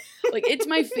 whoa! Like it's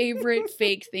my favorite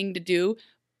fake thing to do.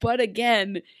 But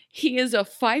again, he is a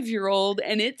 5-year-old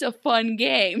and it's a fun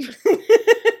game.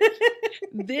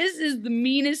 This is the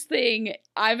meanest thing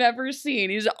I've ever seen.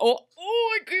 He's like,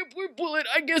 I can't pull it.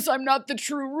 I guess I'm not the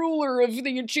true ruler of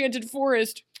the Enchanted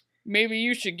Forest. Maybe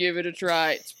you should give it a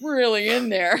try. It's really in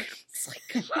there. It's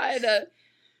like kinda.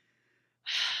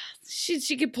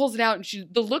 She pulls it out and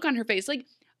the look on her face, like,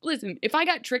 listen, if I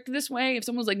got tricked this way, if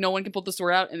someone was like, no one can pull the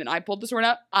sword out, and then I pulled the sword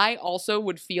out, I also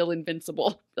would feel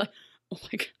invincible. Like, oh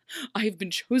my God, I have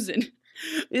been chosen.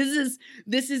 This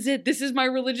is it. This is my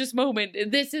religious moment.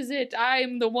 This is it. I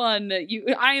am the one.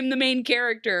 I am the main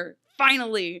character.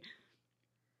 Finally.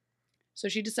 So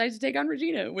she decides to take on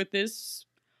Regina with this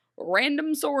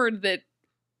random sword that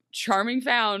Charming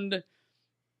found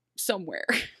somewhere.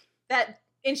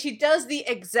 And she does the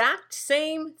exact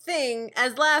same thing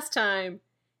as last time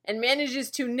and manages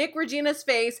to nick Regina's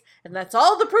face, and that's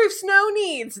all the proof Snow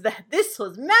needs, that this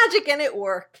was magic and it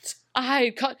worked.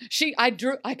 I cut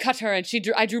her and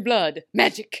I drew blood.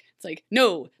 Magic. It's like,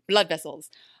 no, blood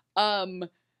vessels.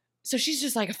 So she's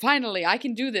just like, finally, I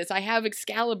can do this. I have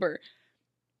Excalibur.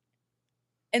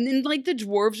 And then, like, the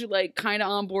dwarves are, like, kind of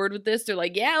on board with this. They're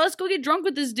like, yeah, let's go get drunk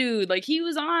with this dude. Like, he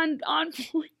was on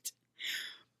point.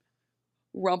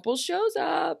 Rumple shows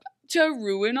up to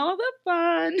ruin all the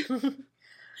fun.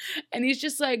 And he's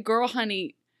just like, girl,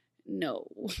 honey, no.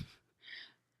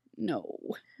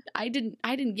 I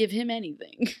didn't give him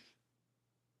anything.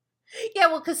 Yeah,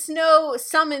 well, because Snow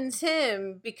summons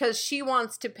him because she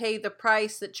wants to pay the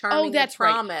price that Charming had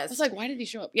promised. Right. I was like, why did he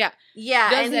show up? Yeah.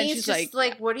 Yeah, and he's just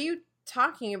like, what are you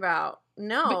talking about?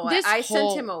 No, I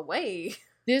sent him away.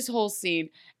 This whole scene.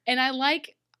 And I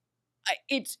like,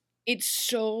 it's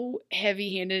so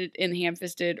heavy-handed and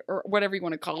ham-fisted, or whatever you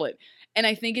want to call it. And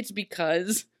I think it's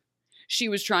because she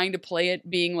was trying to play it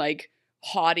being like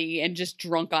haughty and just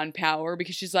drunk on power,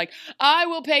 because she's like, I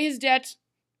will pay his debt.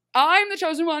 I'm the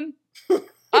chosen one.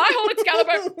 I hold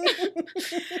Excalibur.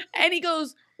 And he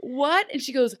goes, what? And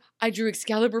she goes, I drew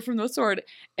Excalibur from the sword.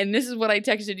 And this is what I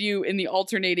texted you in the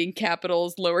alternating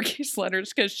capitals, lowercase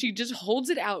letters, because she just holds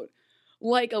it out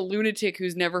like a lunatic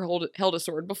who's never held a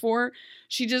sword before.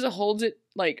 She just holds it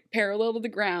like parallel to the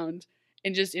ground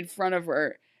and just in front of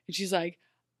her. And she's like,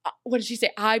 what did she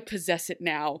say? I possess it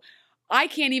now. I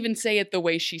can't even say it the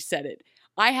way she said it.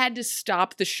 I had to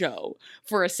stop the show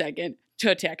for a second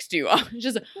to text you. I was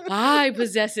just, I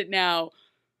possess it now.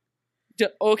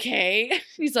 Okay.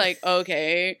 He's like,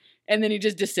 okay. And then he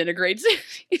just disintegrates.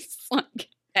 He's like,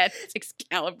 that's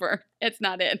Excalibur. It's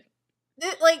not it.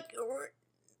 Like,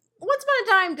 Once Upon a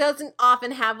Time doesn't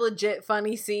often have legit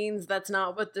funny scenes. That's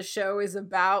not what the show is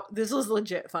about. This was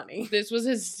legit funny. This was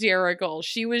hysterical.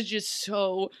 She was just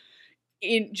so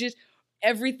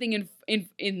everything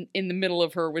in the middle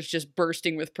of her was just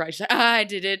bursting with pride. She's like, I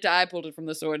did it. I pulled it from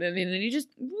the sword. And then he just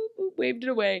waved it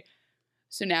away.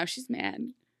 So now she's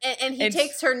mad. And he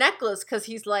takes her necklace because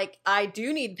he's like, I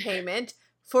do need payment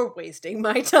for wasting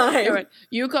my time. Right.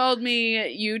 You called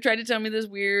me. You tried to tell me this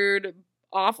weird,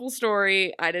 awful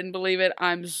story. I didn't believe it.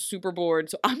 I'm super bored.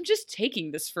 So I'm just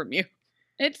taking this from you.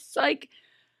 It's like,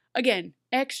 again,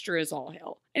 extra as all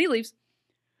hell. And he leaves.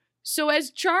 So as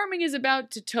Charming is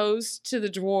about to toast to the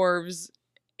dwarves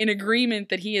in agreement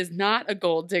that he is not a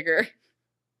gold digger,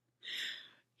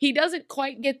 he doesn't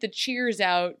quite get the cheers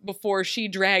out before she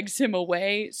drags him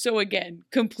away. So again,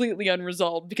 completely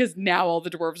unresolved, because now all the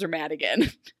dwarves are mad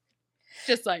again.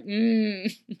 Just like,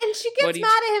 And she gets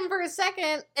mad at him for a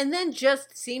second and then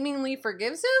just seemingly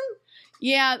forgives him?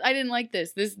 Yeah, I didn't like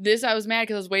this. This I was mad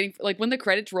because I was waiting for, like, when the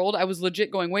credits rolled, I was legit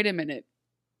going, wait a minute.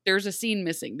 There's a scene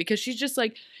missing, because she's just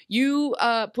like, you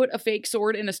put a fake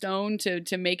sword in a stone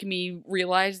to make me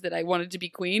realize that I wanted to be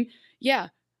queen. Yeah.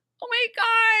 Oh my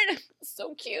God.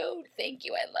 So cute. Thank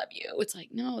you. I love you. It's like,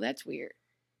 no, that's weird.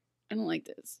 I don't like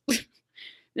this.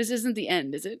 This isn't the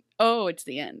end, is it? Oh, it's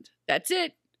the end. That's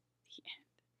it. The end.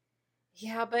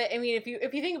 Yeah, but I mean, if you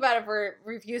think about it for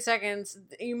a few seconds,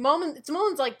 it's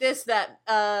moments like this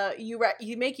that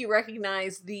you make you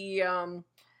recognize the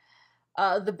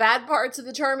bad parts of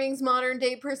the Charming's modern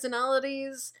day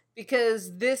personalities,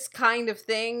 because this kind of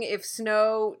thing, if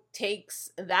Snow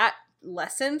takes that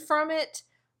lesson from it,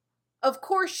 of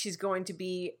course she's going to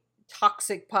be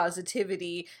toxic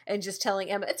positivity and just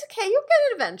telling Emma, it's okay, you'll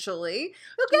get it eventually.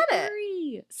 You'll get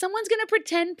it. Someone's going to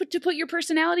pretend to put your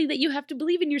personality that you have to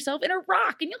believe in yourself in a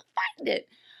rock, and you'll find it.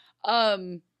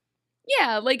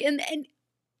 Yeah, like, and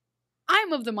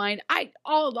I'm of the mind,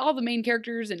 all the main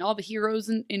characters and all the heroes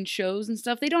in shows and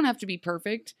stuff, they don't have to be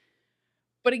perfect.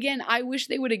 But again, I wish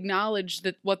they would acknowledge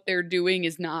that what they're doing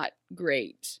is not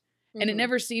great. And it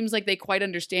never seems like they quite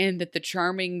understand that the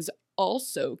Charmings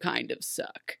also kind of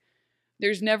suck.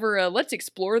 There's never a, let's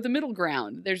explore the middle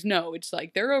ground. It's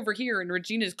like, they're over here and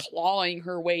Regina's clawing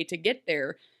her way to get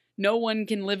there. No one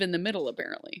can live in the middle,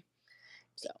 apparently.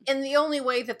 So. And the only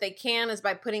way that they can is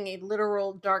by putting a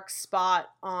literal dark spot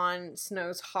on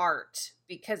Snow's heart,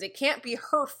 because it can't be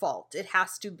her fault. It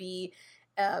has to be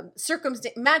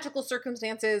magical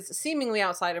circumstances seemingly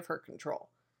outside of her control.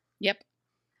 Yep.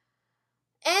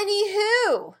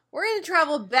 Anywho, we're going to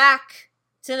travel back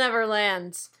to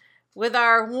Neverland with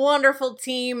our wonderful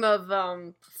team of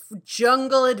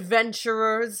jungle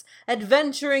adventurers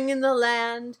adventuring in the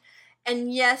land.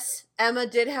 And yes, Emma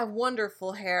did have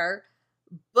wonderful hair,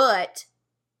 but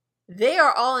they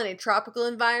are all in a tropical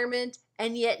environment,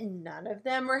 and yet none of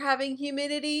them are having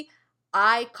humidity.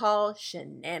 I call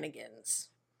shenanigans.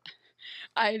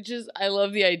 I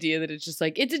love the idea that it's just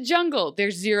like, it's a jungle,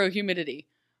 there's zero humidity.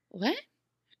 What?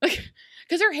 Like,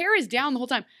 because her hair is down the whole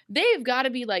time. They've got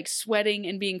to be like sweating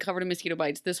and being covered in mosquito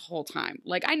bites this whole time.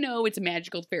 Like, I know it's a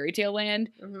magical fairy tale land,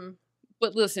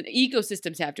 but listen,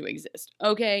 ecosystems have to exist,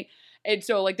 okay? And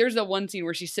so, like, there's the one scene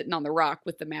where she's sitting on the rock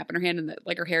with the map in her hand and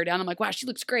her hair down. I'm like, wow, she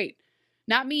looks great.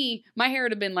 Not me. My hair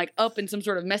would have been like up in some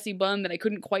sort of messy bun that I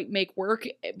couldn't quite make work.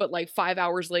 But like 5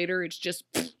 hours later, it's just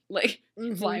like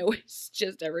flyaways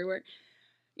just everywhere.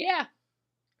 Yeah.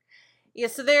 Yeah,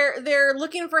 so they're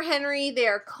looking for Henry. They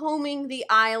are combing the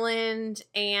island,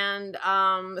 and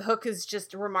Hook is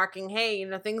just remarking, "Hey,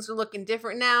 things are looking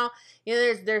different now.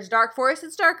 There's dark forest.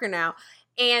 It's darker now."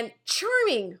 And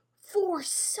Charming, for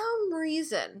some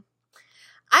reason,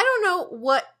 I don't know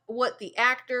what the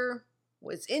actor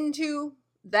was into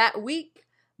that week,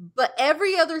 but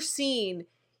every other scene,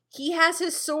 he has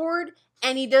his sword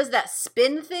and he does that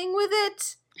spin thing with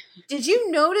it. Did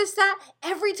you notice that?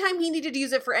 Every time he needed to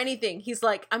use it for anything, he's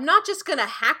like, I'm not just going to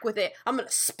hack with it. I'm going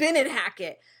to spin and hack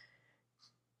it.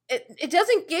 It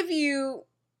doesn't give you...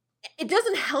 It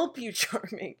doesn't help you,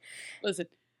 Charming. Listen,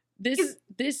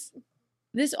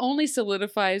 this only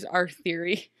solidifies our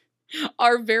theory.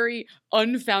 Our very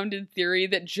unfounded theory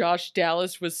that Josh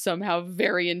Dallas was somehow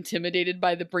very intimidated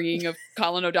by the bringing of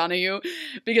Colin O'Donoghue,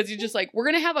 because he's just like, we're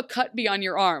going to have a cut be on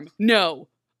your arm. No,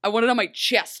 I want it on my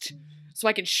chest so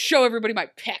I can show everybody my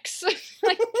pecs.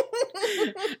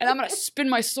 And I'm going to spin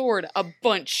my sword a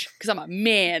bunch because I'm a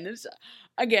man.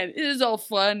 Again, it is all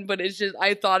fun, but it's just,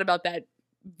 I thought about that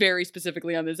very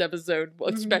specifically on this episode,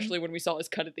 especially when we saw his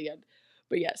cut at the end.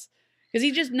 But yes. Because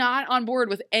he's just not on board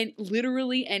with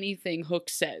literally anything Hook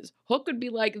says. Hook would be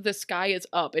like, the sky is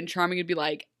up. And Charming would be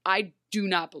like, I do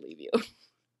not believe you.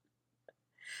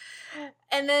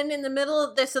 And then in the middle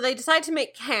of this, so they decide to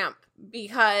make camp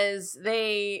because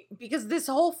this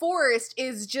whole forest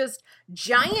is just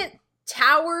giant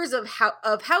towers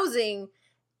of housing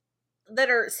that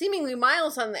are seemingly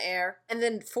miles on the air, and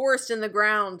then forest in the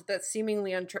ground that's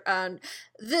seemingly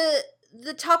the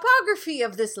topography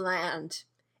of this land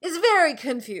is very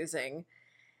confusing.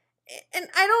 And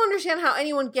I don't understand how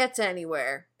anyone gets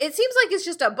anywhere. It seems like it's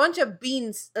just a bunch of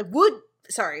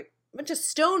bunch of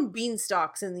stone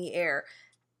beanstalks in the air.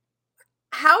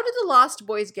 How did the Lost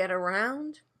Boys get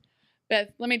around?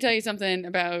 Beth, let me tell you something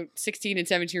about 16 and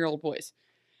 17-year-old boys.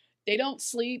 They don't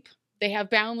sleep. They have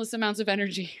boundless amounts of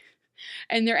energy.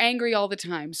 And they're angry all the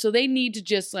time. So they need to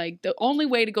just, like, the only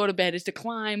way to go to bed is to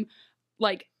climb,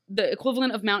 like, the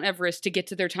equivalent of Mount Everest to get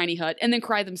to their tiny hut and then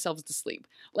cry themselves to sleep.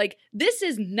 Like, this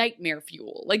is nightmare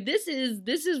fuel. Like, this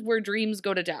is where dreams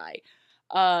go to die.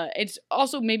 It's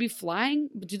also maybe flying.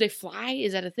 Do they fly?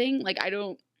 Is that a thing? Like, I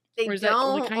don't. They or is don't. That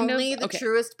only kind only of? the Okay.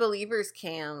 truest believers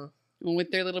can.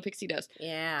 With their little pixie dust.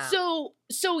 Yeah. So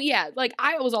yeah, like,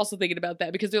 I was also thinking about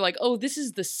that because they're like, oh, this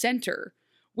is the center.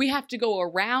 We have to go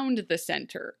around the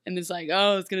center. And it's like,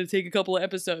 oh, it's going to take a couple of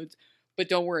episodes. But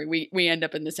don't worry, we end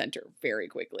up in the center very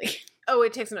quickly. Oh,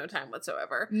 it takes no time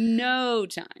whatsoever. No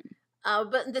time.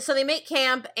 So they make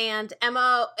camp, and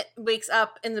Emma wakes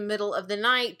up in the middle of the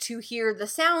night to hear the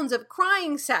sounds of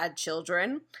crying sad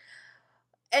children.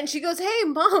 And she goes, hey,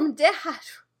 Mom, Dad,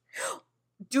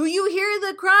 do you hear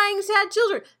the crying sad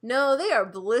children? No, they are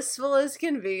blissful as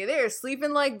can be. They are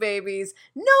sleeping like babies.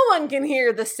 No one can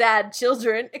hear the sad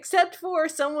children except for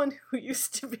someone who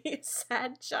used to be a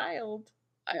sad child.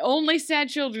 Only sad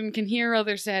children can hear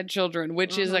other sad children,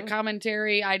 which is a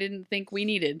commentary I didn't think we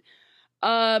needed.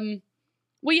 Well,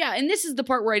 yeah, and this is the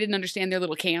part where I didn't understand their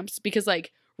little camps, because,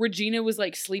 like, Regina was,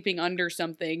 like, sleeping under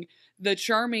something. The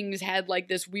Charmings had, like,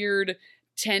 this weird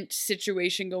tent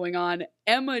situation going on.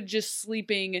 Emma just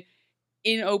sleeping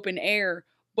in open air.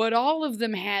 But all of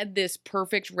them had this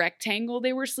perfect rectangle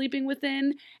they were sleeping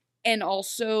within, and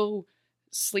also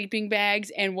sleeping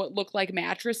bags and what looked like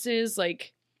mattresses,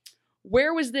 like...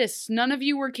 Where was this? None of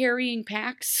you were carrying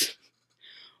packs?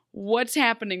 What's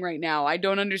happening right now? I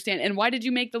don't understand. And why did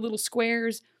you make the little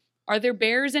squares? Are there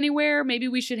bears anywhere? Maybe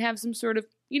we should have some sort of...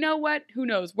 You know what? Who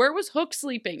knows? Where was Hook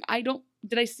sleeping?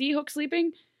 Did I see Hook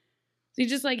sleeping? Is he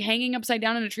just, like, hanging upside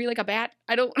down in a tree like a bat?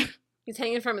 He's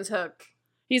hanging from his hook.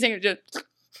 He's hanging just...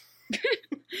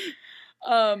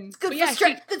 It's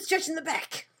good, good stretch in the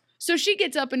back. So she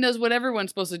gets up and does what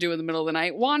everyone's supposed to do in the middle of the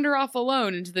night. Wander off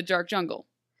alone into the dark jungle.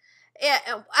 Yeah,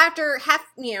 after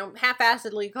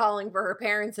half-assedly calling for her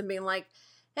parents and being like,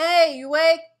 hey, you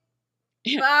awake?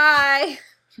 Yeah. Bye.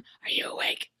 Are you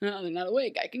awake? No, they're not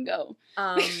awake. I can go.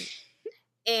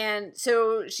 And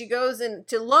so she goes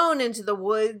alone into the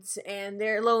woods, and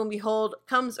there, lo and behold,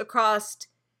 comes across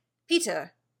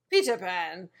Peter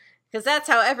Pan. Because that's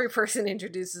how every person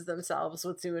introduces themselves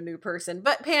to a new person.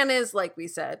 But Pan is, like we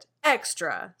said,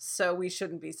 extra, so we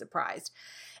shouldn't be surprised.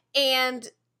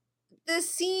 And... the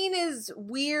scene is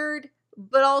weird,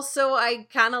 but also I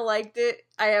kind of liked it.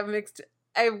 I have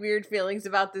weird feelings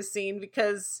about this scene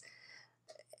because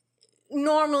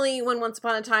normally when Once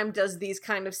Upon a Time does these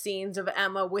kind of scenes of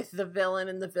Emma with the villain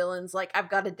and the villain's like, I've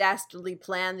got a dastardly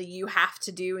plan that you have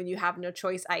to do and you have no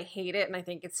choice. I hate it and I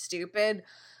think it's stupid.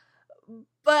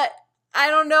 But I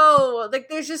don't know. Like,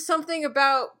 there's just something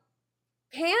about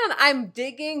Pan I'm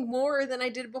digging more than I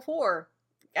did before.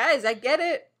 Guys, I get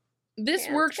it. This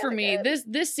worked for me.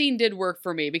 This scene did work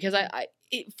for me because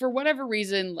for whatever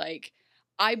reason, like,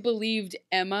 I believed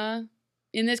Emma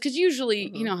in this, because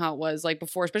usually, you know how it was, like,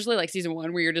 before, especially, like, season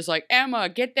 1, where you're just like, Emma,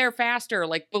 get there faster,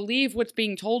 like, believe what's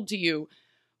being told to you.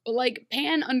 But, like,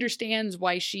 Pan understands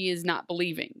why she is not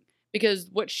believing, because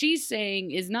what she's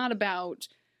saying is not about,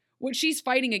 what she's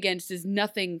fighting against is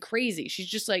nothing crazy. She's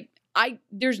just like,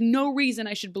 there's no reason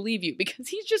I should believe you, because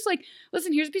he's just like,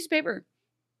 listen, here's a piece of paper.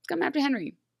 It's coming after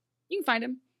Henry. You can find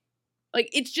him. Like,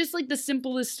 it's just like the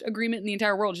simplest agreement in the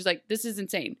entire world. She's like, this is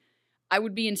insane. I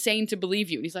would be insane to believe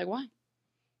you. And he's like, why?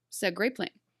 It's a great plan.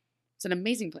 It's an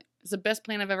amazing plan. It's the best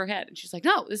plan I've ever had. And she's like,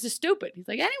 no, this is stupid. He's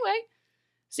like, anyway,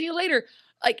 see you later.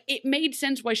 Like, it made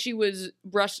sense why she was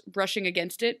brushing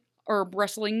against it, or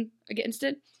bristling against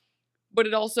it. But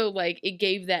it also, like, it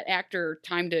gave that actor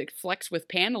time to flex with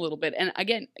Pan a little bit. And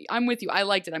again, I'm with you. I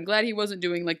liked it. I'm glad he wasn't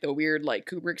doing, like, the weird, like,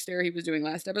 Kubrick stare he was doing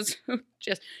last episode.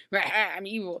 Just, I'm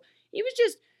evil. He was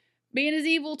just being his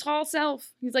evil, tall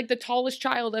self. He's, like, the tallest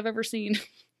child I've ever seen.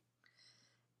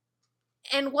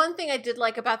 And one thing I did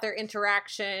like about their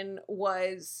interaction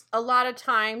was a lot of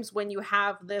times when you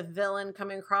have the villain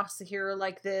coming across the hero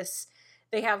like this,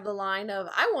 they have the line of,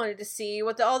 I wanted to see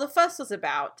what all the fuss was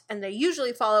about. And they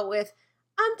usually follow it with,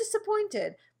 I'm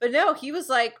disappointed. But no, he was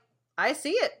like, I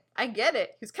see it. I get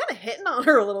it. He's kind of hitting on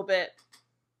her a little bit.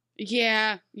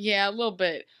 Yeah, a little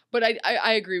bit. But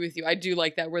I agree with you. I do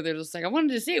like that, where they're just like, I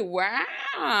wanted to see,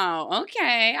 wow,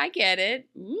 okay, I get it.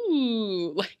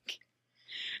 Ooh, like,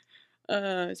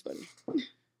 it's funny.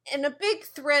 And a big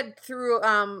thread through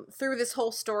this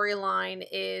whole storyline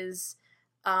is,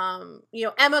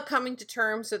 Emma coming to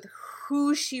terms with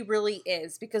who she really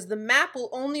is, because the map will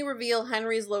only reveal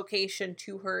Henry's location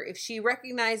to her if she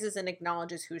recognizes and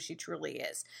acknowledges who she truly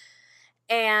is.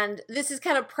 And this is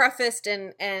kind of prefaced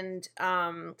and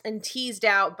teased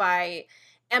out by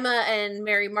Emma and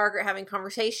Mary Margaret having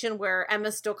conversation where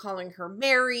Emma's still calling her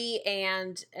Mary,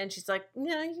 and she's like,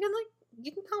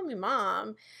 you can call me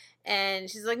Mom. And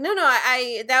she's like, no,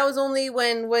 I that was only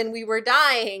when we were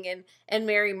dying. And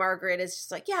Mary Margaret is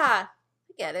just like, yeah,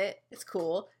 I get it. It's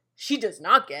cool. She does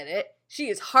not get it. She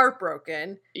is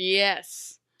heartbroken.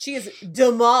 Yes. She is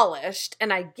demolished,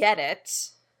 and I get it.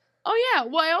 Oh, yeah.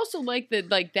 Well, I also like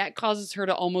that, like, that causes her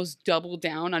to almost double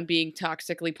down on being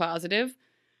toxically positive.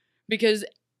 Because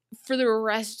for the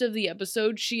rest of the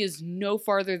episode, she is no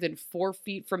farther than 4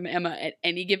 feet from Emma at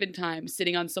any given time,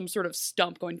 sitting on some sort of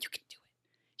stump going, you can do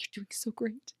it. You're doing so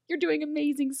great. You're doing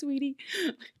amazing, sweetie.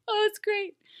 Oh, it's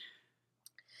great.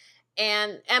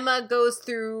 And Emma goes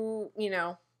through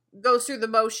the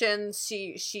motions.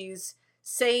 She's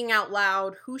saying out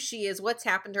loud who she is, what's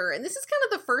happened to her. And this is kind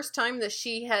of the first time that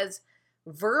she has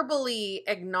verbally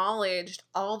acknowledged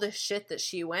all the shit that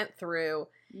she went through.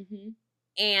 Mm-hmm.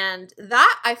 And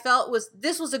that, I felt,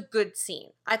 this was a good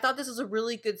scene. I thought this was a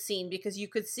really good scene because you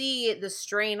could see the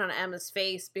strain on Emma's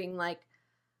face being like,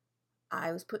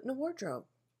 I was put in a wardrobe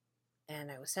and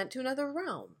I was sent to another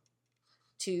realm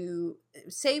to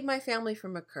save my family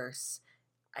from a curse.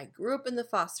 I grew up in the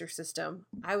foster system.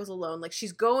 I was alone. Like,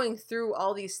 she's going through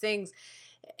all these things.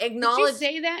 Did she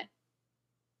say that?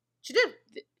 She did.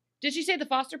 Did she say the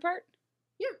foster part?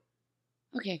 Yeah.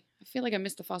 Okay. I feel like I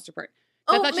missed the foster part.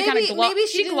 Oh, I thought maybe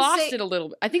she glossed it a little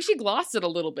bit. I think she glossed it a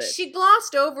little bit. She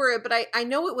glossed over it, but I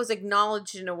know it was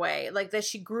acknowledged in a way. Like, that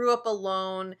she grew up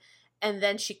alone and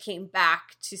then she came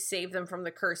back to save them from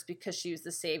the curse because she was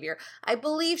the savior. I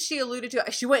believe she alluded to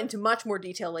it. She went into much more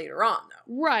detail later on,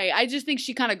 though. Right. I just think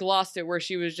she kind of glossed it, where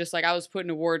she was just like, I was put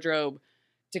in a wardrobe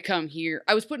to come here.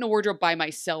 I was put in a wardrobe by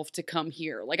myself to come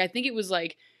here. Like, I think it was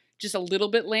like just a little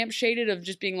bit lampshaded of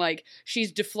just being like,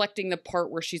 she's deflecting the part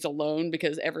where she's alone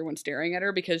because everyone's staring at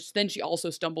her, because then she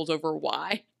also stumbles over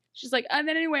why. She's like, and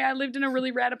then anyway, I lived in a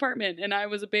really rad apartment and I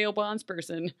was a bail bonds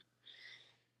person.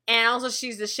 And also,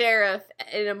 she's the sheriff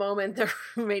in a moment that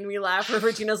made me laugh, where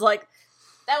Regina's like,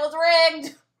 that was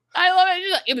rigged. I love it.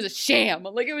 She's like, it was a sham.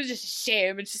 Like, it was just a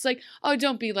sham. It's just like, oh,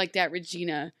 don't be like that,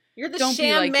 Regina. You're the don't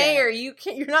sham like mayor.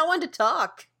 That. You're not one to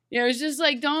talk. Yeah, it's just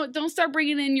like, don't start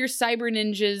bringing in your cyber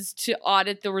ninjas to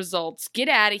audit the results. Get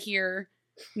out of here.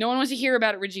 No one wants to hear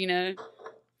about it, Regina.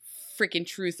 Freaking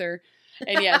truther.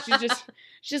 And yeah, she's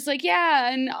just like,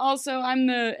 yeah, and also and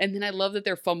then I love that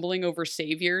they're fumbling over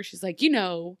savior. She's like,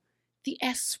 the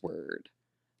S word.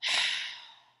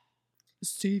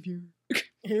 Savior.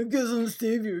 Because I'm the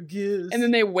savior, I guess. And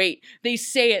then they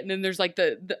say it, and then there's like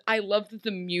the I love that the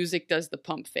music does the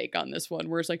pump fake on this one,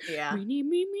 where it's like, yeah. Yeah,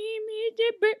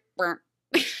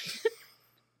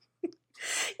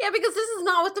 because this is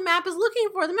not what the map is looking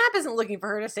for. The map isn't looking for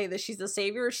her to say that she's the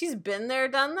savior. She's been there,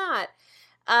 done that.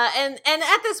 And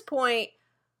at this point,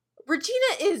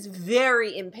 Regina is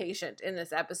very impatient in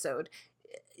this episode.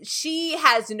 She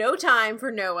has no time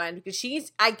for no one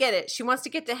because I get it. She wants to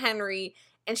get to Henry,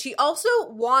 and she also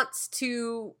wants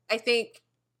to, I think,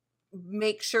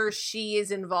 make sure she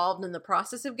is involved in the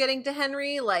process of getting to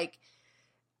Henry. Like,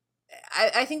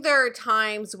 I think there are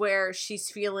times where she's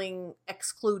feeling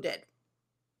excluded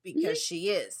because she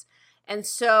is. And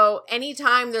so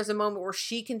anytime there's a moment where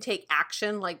she can take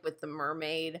action, like with the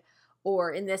mermaid,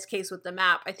 or in this case with the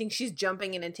map, I think she's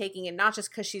jumping in and taking it, not just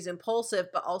because she's impulsive,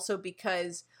 but also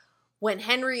because when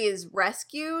Henry is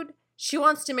rescued, she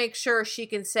wants to make sure she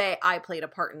can say, I played a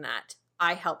part in that.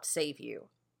 I helped save you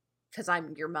because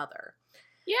I'm your mother.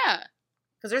 Yeah.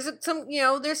 Because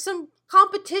there's some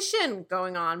competition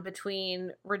going on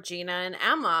between Regina and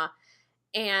Emma.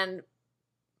 And,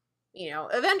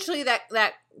 eventually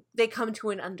that they come to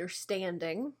an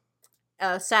understanding.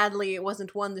 Sadly, it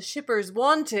wasn't one the shippers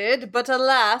wanted, but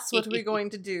alas, what are we going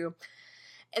to do?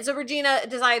 And so Regina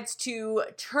decides to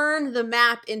turn the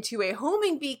map into a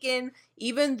homing beacon,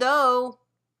 even though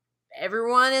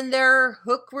everyone and their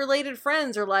Hook-related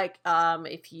friends are like,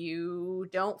 if you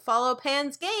don't follow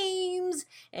Pan's games,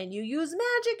 and you use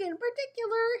magic in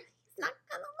particular, he's not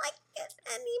gonna like it,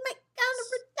 and he might kind of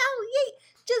retaliate.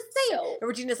 Just saying. And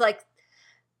Regina's like,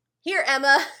 here,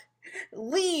 Emma,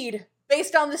 lead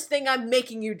based on this thing I'm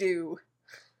making you do.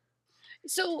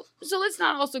 So let's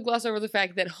not also gloss over the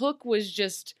fact that Hook was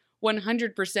just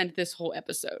 100% this whole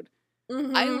episode.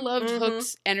 Mm-hmm, I loved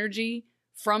Hook's energy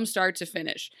from start to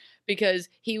finish because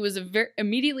he was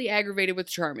immediately aggravated with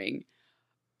Charming,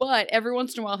 but every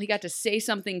once in a while he got to say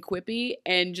something quippy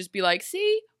and just be like,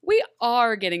 see, we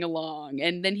are getting along.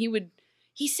 And then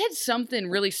he said something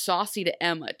really saucy to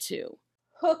Emma too.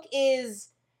 Hook is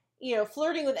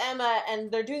flirting with Emma,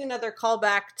 and they're doing another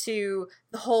callback to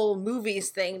the whole movies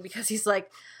thing because he's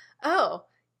like, oh,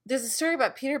 there's a story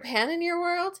about Peter Pan in your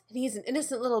world, and he's an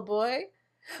innocent little boy?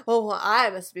 Oh, well,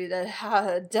 I must be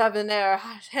the debonair,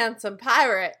 handsome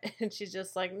pirate. And she's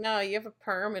just like, no, you have a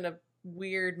perm and a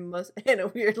weird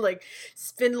like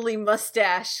spindly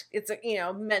mustache. It's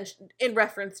mentioned in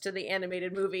reference to the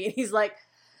animated movie. And he's like,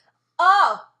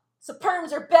 oh, so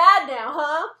perms are bad now,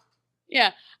 huh?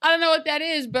 Yeah, I don't know what that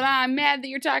is, but I'm mad that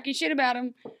you're talking shit about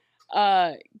him.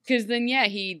 Because then, yeah,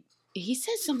 he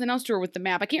says something else to her with the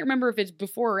map. I can't remember if it's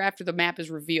before or after the map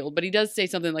is revealed, but he does say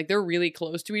something like they're really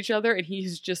close to each other, and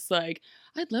he's just like,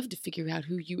 I'd love to figure out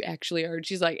who you actually are. And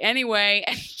she's like, anyway,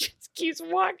 and he just keeps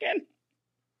walking.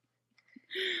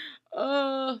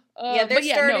 They're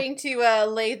starting to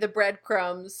lay the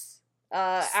breadcrumbs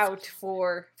out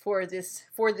for this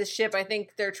ship. I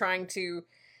think they're trying to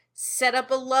set up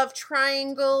a love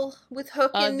triangle with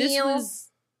Hook and Neil.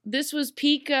 This was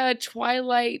peak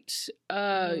Twilight,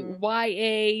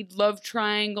 YA, love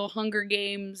triangle, Hunger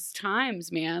Games times,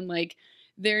 man. Like,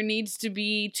 there needs to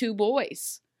be two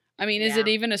boys. I mean, is it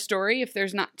even a story if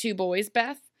there's not two boys,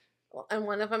 Beth? Well, and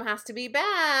one of them has to be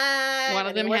bad. One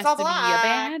of them has to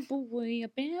be a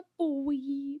bad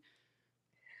boy.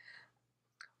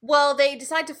 Well, they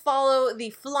decide to follow the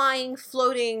flying,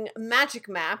 floating magic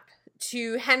map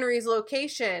to Henry's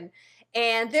location,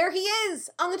 and there he is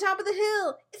on the top of the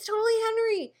hill. It's totally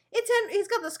Henry. It's Henry. He's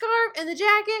got the scarf and the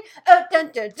jacket.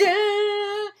 Dun, dun,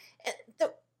 dun.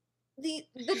 And the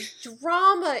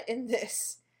drama in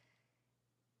this.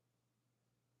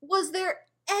 Was there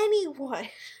anyone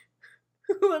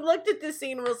who looked at this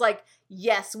scene and was like,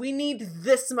 yes, we need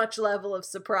this much level of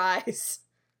surprise?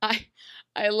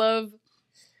 I love.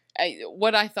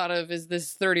 What I thought of is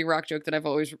this 30 Rock joke that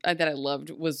I loved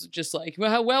was just like,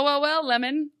 well,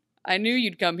 Lemon, I knew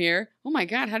you'd come here. Oh my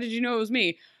God, how did you know it was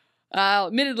me?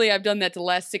 Admittedly, I've done that to the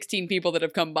last 16 people that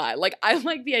have come by. Like, I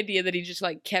like the idea that he just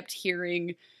like kept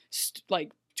hearing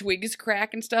like twigs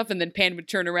crack and stuff, and then Pan would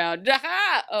turn around.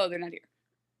 Ha! Oh, they're not here.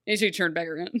 And so he turned back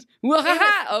around.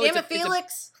 Damn it,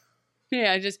 Felix.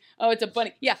 It's a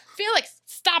bunny. Yeah, Felix,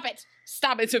 stop it.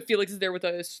 Stop it. So Felix is there with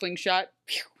a slingshot.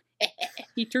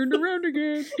 He turned around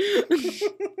again. The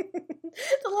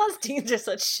Lost Teens are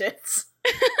such shits.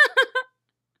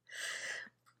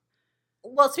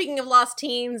 Well, speaking of Lost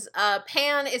Teens,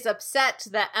 Pan is upset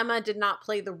that Emma did not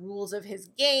play the rules of his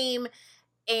game,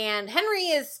 and Henry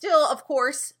is still, of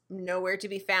course, nowhere to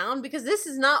be found, because this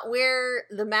is not where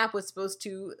the map was supposed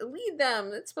to lead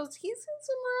them. He's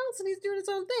somewhere else and he's doing his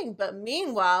own thing. But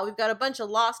meanwhile, we've got a bunch of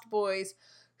lost boys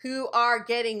who are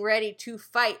getting ready to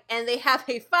fight, and they have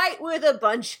a fight with a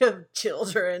bunch of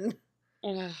children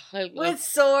with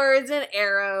swords and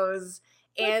arrows.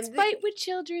 Let's fight with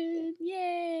children,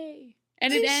 yay!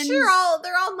 And it ends. They're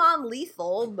all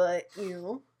non-lethal, but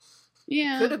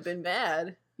yeah, could have been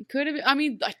bad. It could have been. I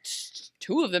mean,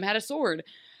 two of them had a sword,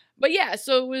 but yeah.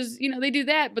 So it was, they do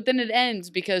that, but then it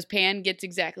ends because Pan gets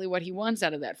exactly what he wants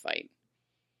out of that fight.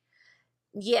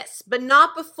 Yes, but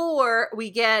not before we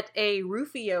get a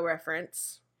Rufio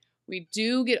reference. We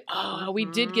do get. Oh, we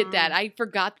did get that. I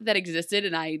forgot that existed,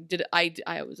 and it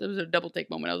was a double take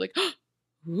moment. I was like,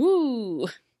 ooh,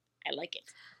 I like it.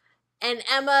 And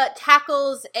Emma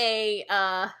tackles a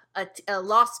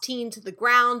lost teen to the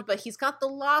ground, but he's got the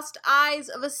lost eyes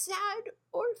of a sad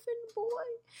orphan boy.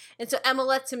 And so Emma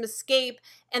lets him escape,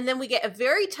 and then we get a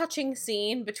very touching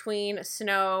scene between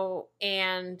Snow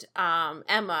and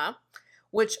Emma,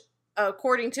 which,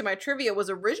 according to my trivia, was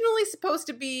originally supposed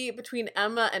to be between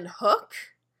Emma and Hook.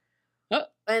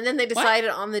 And then they decided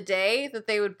on the day that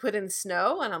they would put in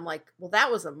Snow, and I'm like, well, that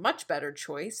was a much better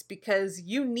choice, because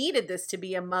you needed this to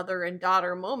be a mother and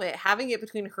daughter moment. Having it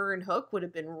between her and Hook would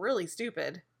have been really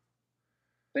stupid.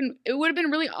 It would have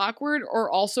been really awkward, or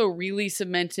also really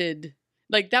cemented.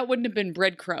 Like, that wouldn't have been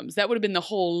breadcrumbs. That would have been the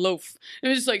whole loaf. It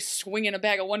was just like swinging a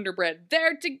bag of Wonder Bread.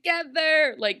 They're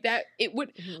together! Like that, it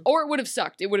would, or it would have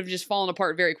sucked. It would have just fallen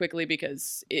apart very quickly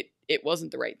because it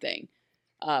wasn't the right thing.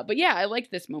 But yeah, I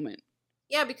liked this moment.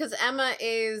 Yeah, because Emma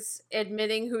is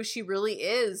admitting who she really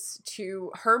is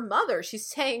to her mother. She's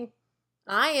saying,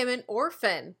 I am an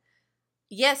orphan.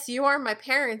 Yes, you are my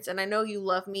parents, and I know you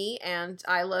love me, and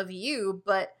I love you,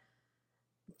 but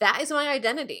that is my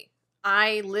identity.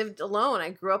 I lived alone. I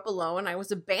grew up alone. I was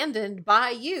abandoned by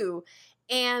you.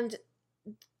 And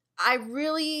I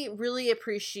really, really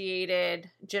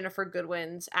appreciated Ginnifer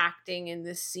Goodwin's acting in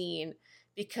this scene,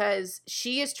 because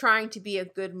she is trying to be a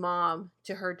good mom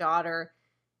to her daughter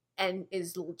and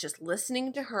is just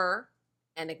listening to her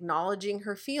and acknowledging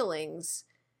her feelings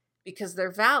because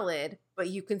they're valid, but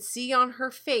you can see on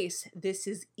her face this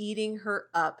is eating her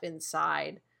up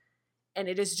inside, and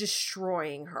it is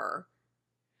destroying her.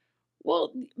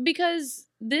 Well, because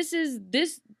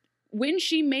when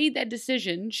she made that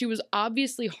decision, she was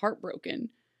obviously heartbroken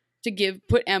to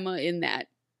put Emma in that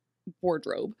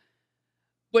wardrobe.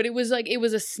 But it was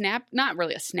a snap, not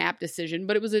really a snap decision,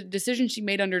 but it was a decision she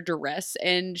made under duress.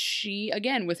 And she,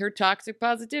 again, with her toxic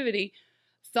positivity,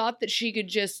 thought that she could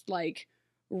just like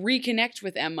reconnect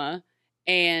with Emma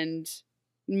and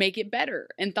make it better,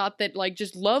 and thought that like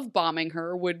just love bombing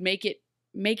her would make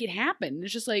it happen.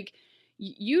 It's just like,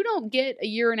 you don't get a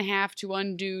year and a half to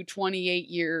undo 28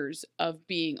 years of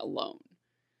being alone.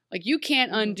 Like, you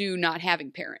can't undo not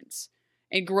having parents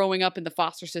and growing up in the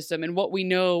foster system and what we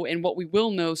know and what we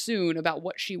will know soon about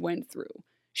what she went through.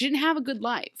 She didn't have a good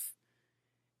life.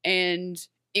 And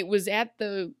it was at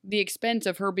the expense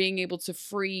of her being able to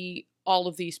free all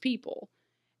of these people.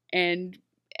 And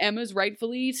Emma's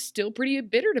rightfully still pretty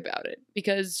embittered about it,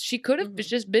 because she could have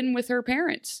just been with her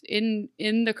parents in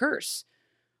the curse.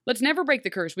 Let's never break the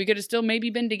curse. We could have still maybe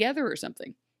been together or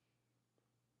something.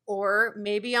 Or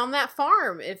maybe on that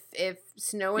farm, if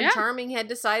Snow and Charming had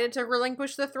decided to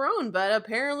relinquish the throne. But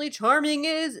apparently Charming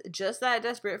is just that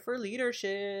desperate for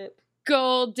leadership.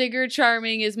 Gold digger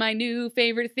Charming is my new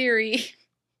favorite theory.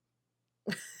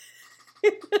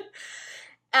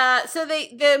 So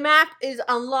the map is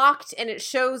unlocked, and it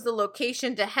shows the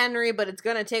location to Henry, but it's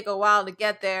going to take a while to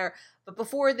get there. But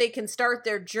before they can start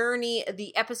their journey,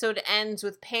 the episode ends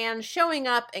with Pan showing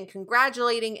up and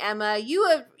congratulating Emma. You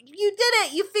did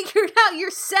it! You figured out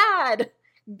you're sad!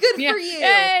 Good for you!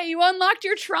 Hey, you unlocked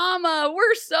your trauma!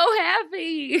 We're so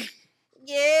happy!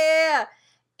 Yeah!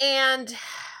 And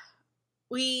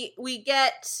we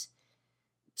get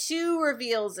two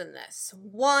reveals in this.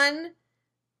 One,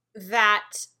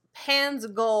 that Pan's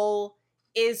goal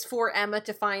is for Emma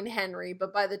to find Henry,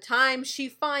 but by the time she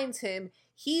finds him,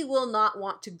 he will not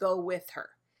want to go with her.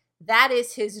 That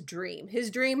is his dream.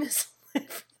 His dream is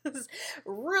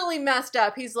really messed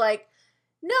up. He's like,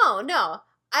 no,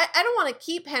 I don't want to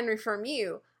keep Henry from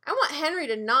you. I want Henry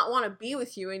to not want to be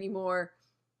with you anymore.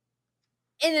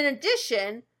 And in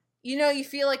addition, you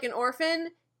feel like an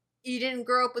orphan. You didn't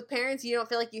grow up with parents. You don't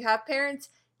feel like you have parents.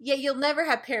 Yeah, you'll never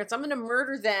have parents. I'm going to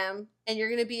murder them, and you're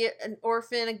going to be an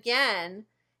orphan again.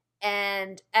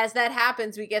 And as that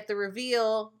happens, we get the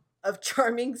reveal of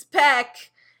Charming's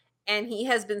peck, and he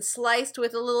has been sliced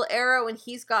with a little arrow, and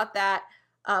he's got that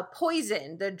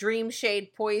poison, the dream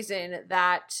shade poison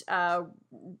that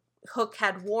Hook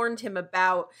had warned him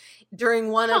about during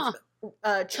one of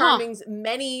Charming's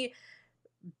many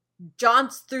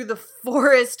jaunts through the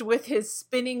forest with his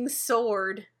spinning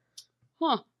sword.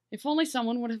 If only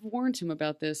someone would have warned him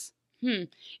about this.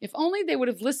 If only they would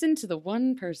have listened to the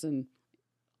one person.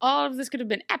 All of this could have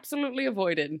been absolutely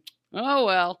avoided. Oh,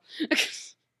 well.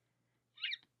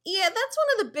 Yeah, that's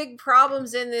one of the big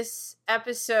problems in this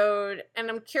episode, and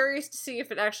I'm curious to see if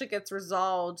it actually gets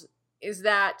resolved, is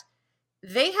that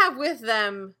they have with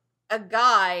them a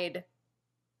guide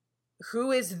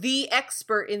who is the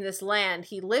expert in this land.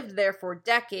 He lived there for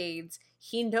decades.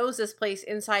 He knows this place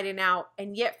inside and out,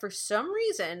 and yet for some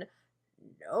reason,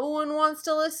 no one wants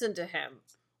to listen to him.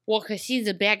 Well, because he's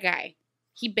a bad guy.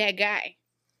 He bad guy.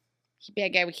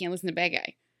 We can't listen to bad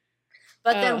guy.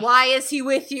 But then why is he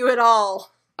with you at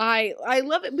all? I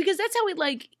love it because that's how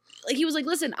he was like,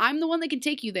 listen, I'm the one that can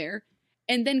take you there.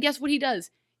 And then guess what he does?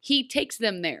 He takes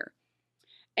them there.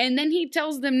 And then he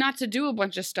tells them not to do a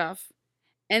bunch of stuff.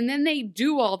 And then they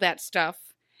do all that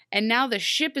stuff. And now the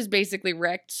ship is basically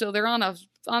wrecked. So they're on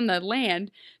the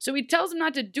land. So he tells them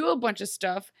not to do a bunch of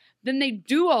stuff. Then they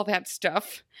do all that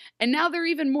stuff. And now they're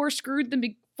even more screwed than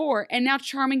before. And now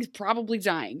Charming's probably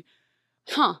dying.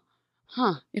 Huh.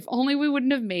 If only we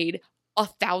wouldn't have made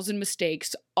 1,000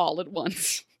 mistakes all at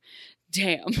once.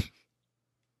 Damn.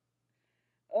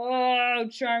 Oh,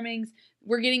 Charmings.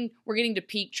 We're getting to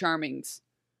peak Charmings.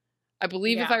 I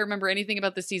believe if I remember anything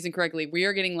about this season correctly, we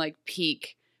are getting like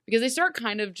peak. Because they start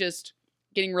kind of just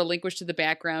getting relinquished to the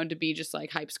background to be just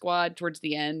like hype squad towards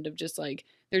the end of just like,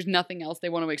 there's nothing else they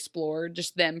want to explore.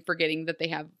 Just them forgetting that they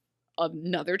have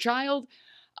another child.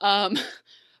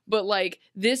 But like,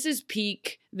 this is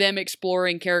peak them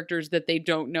exploring characters that they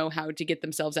don't know how to get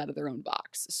themselves out of their own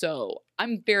box. So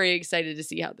I'm very excited to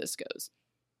see how this goes.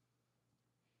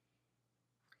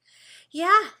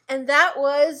 Yeah, and that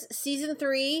was season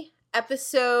 3,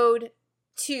 episode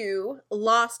 2,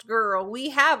 Lost Girl. We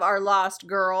have our Lost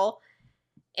Girl,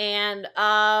 and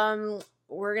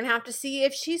we're gonna have to see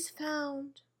if she's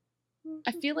found.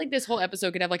 I feel like this whole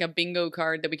episode could have like a bingo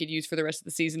card that we could use for the rest of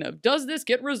the season of, does this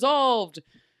get resolved?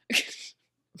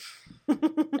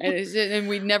 and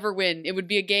we'd never win. It would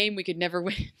be a game we could never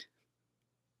win.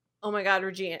 Oh my God,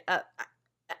 Regina.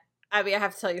 Abby, I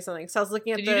have to tell you something. So I was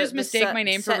looking at Did you just mistake my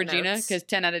name for Regina? Because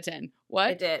 10 out of 10. What?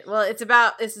 I did. Well,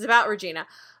 this is about Regina.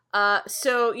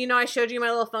 So, I showed you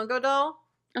my little Funko doll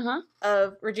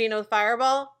of Regina with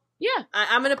Fireball. Yeah.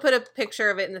 I'm going to put a picture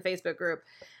of it in the Facebook group.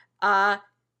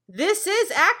 This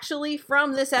is actually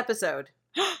from this episode.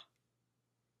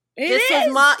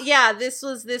 This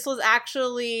was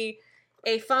actually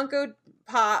a Funko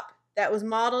Pop that was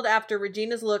modeled after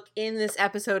Regina's look in this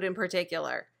episode in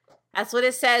particular. That's what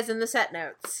it says in the set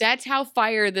notes. That's how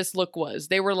fire this look was.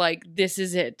 They were like, this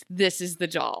is it. This is the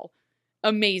doll.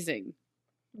 Amazing.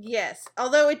 Yes.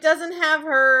 Although it doesn't have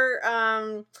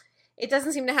her, it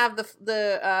doesn't seem to have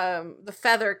the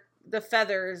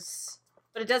feathers,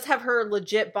 but it does have her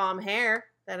legit bomb hair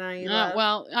that I love.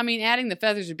 Well, I mean, adding the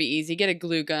feathers would be easy. Get a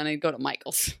glue gun and go to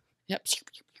Michael's. Yep. So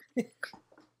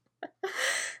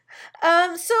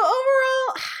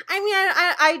overall, I mean,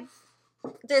 I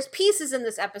there's pieces in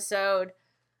this episode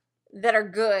that are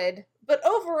good, but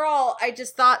overall, I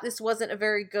just thought this wasn't a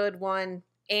very good one,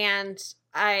 and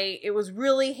it was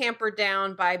really hampered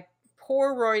down by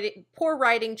poor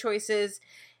writing choices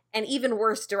and even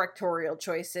worse directorial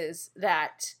choices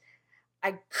that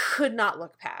I could not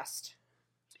look past.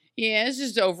 Yeah, it's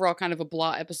just overall kind of a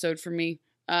blah episode for me.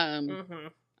 I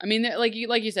mean, like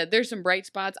you said, there's some bright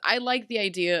spots. I like the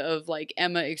idea of like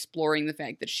Emma exploring the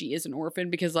fact that she is an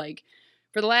orphan because like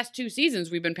for the last 2 seasons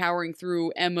we've been powering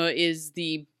through Emma is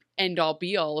the end all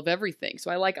be all of everything. So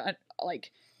I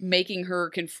like making her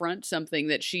confront something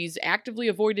that she's actively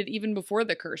avoided even before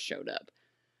the curse showed up.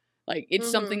 Like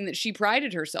it's something that she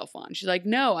prided herself on. She's like,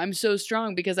 no, I'm so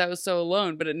strong because I was so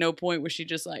alone. But at no point was she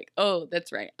just like, oh,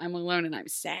 that's right, I'm alone and I'm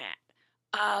sad.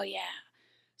 Oh yeah.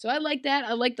 So I like that.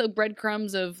 I like the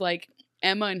breadcrumbs of like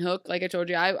Emma and Hook. Like I told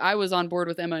you, I was on board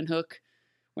with Emma and Hook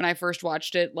when I first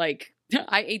watched it. Like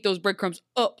I ate those breadcrumbs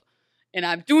up and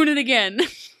I'm doing it again.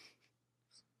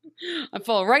 I'm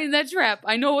falling right in that trap.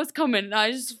 I know what's coming. And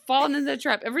I just fall into that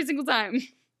trap every single time.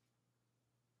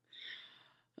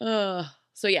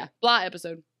 So yeah, blah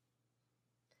episode.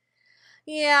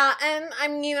 Yeah, and I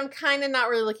mean, I'm kind of not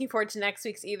really looking forward to next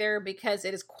week's either because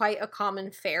it is quite a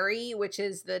common fairy, which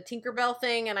is the Tinkerbell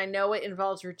thing, and I know it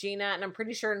involves Regina, and I'm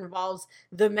pretty sure it involves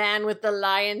the man with the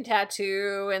lion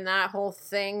tattoo and that whole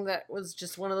thing that was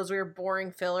just one of those weird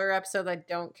boring filler episodes I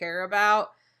don't care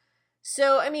about.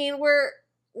 So, I mean, we're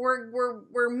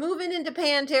moving into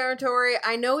Pan territory.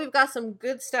 I know we've got some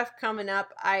good stuff coming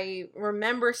up. I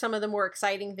remember some of the more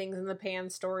exciting things in the Pan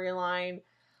storyline.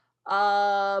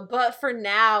 But for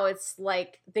now, it's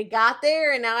like they got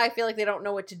there and now I feel like they don't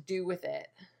know what to do with it.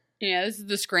 Yeah, this is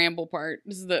the scramble part.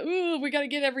 This is we gotta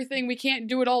get everything. We can't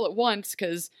do it all at once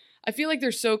because I feel like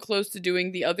they're so close to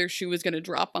doing the other shoe is gonna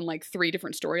drop on like 3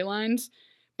 different storylines,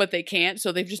 but they can't.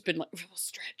 So they've just been like, we'll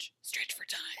stretch for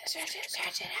time.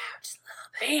 Stretch it out just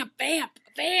a little bit.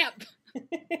 Vamp.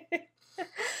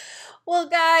 Well,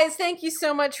 guys, thank you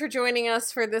so much for joining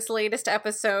us for this latest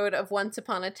episode of Once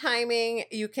Upon a Timing.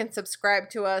 You can subscribe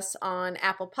to us on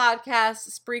Apple Podcasts,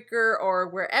 Spreaker, or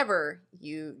wherever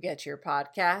you get your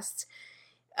podcasts.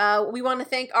 We want to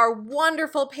thank our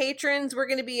wonderful patrons. We're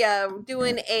going to be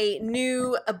doing a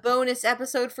new bonus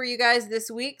episode for you guys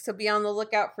this week, so be on the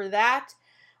lookout for that.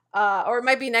 Or it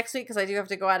might be next week because I do have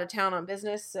to go out of town on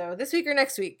business. So this week or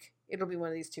next week, it'll be one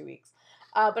of these 2 weeks.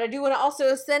 But I do want to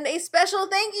also send a special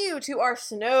thank you to our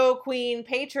Snow Queen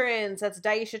patrons. That's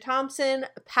Daisha Thompson,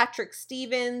 Patrick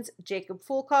Stevens, Jacob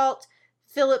Fulcalt,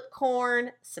 Philip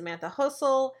Korn, Samantha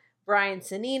Hussel, Brian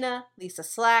Sanina, Lisa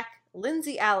Slack,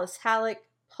 Lindsay Alice Halleck,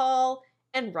 Paul,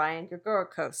 and Ryan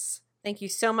Gregorikos. Thank you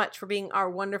so much for being our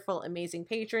wonderful, amazing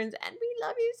patrons, and we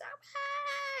love you so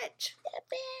much. The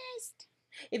best.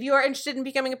 If you are interested in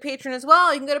becoming a patron as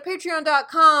well, you can go to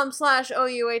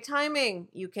patreon.com/OUA Timing.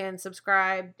 You can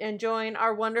subscribe and join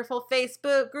our wonderful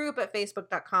Facebook group at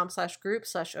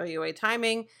facebook.com/group/OUA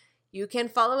Timing. You can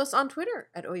follow us on Twitter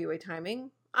at OUA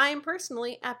Timing. I am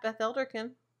personally at Beth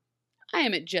Elderkin. I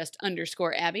am at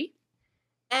 @just_Abby.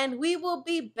 And we will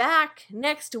be back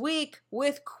next week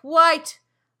with quite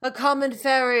a common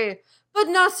fairy. But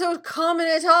not so common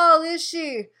at all, is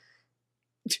she?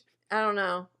 I don't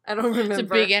know. I don't remember. It's a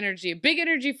big energy. Big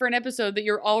energy for an episode that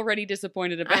you're already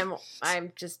disappointed about.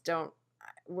 I'm just don't.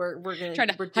 We're gonna trying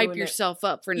to hype yourself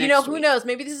up for next week. You know, who knows?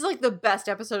 Maybe this is like the best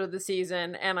episode of the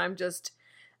season, and I'm just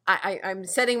I'm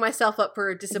setting myself up for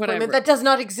a disappointment that does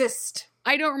not exist.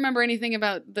 I don't remember anything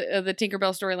about the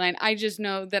Tinkerbell storyline. I just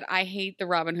know that I hate the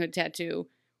Robin Hood tattoo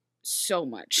so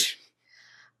much.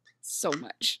 So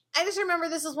much. I just remember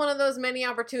this is one of those many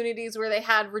opportunities where they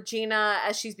had Regina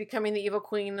as she's becoming the evil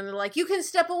queen, and they're like, you can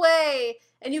step away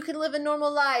and you can live a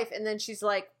normal life. And then she's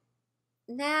like,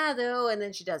 nah, though. And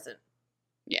then she doesn't.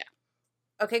 Yeah.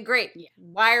 Okay, great. Yeah.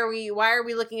 Why are we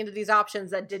looking into these options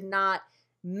that did not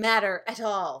matter at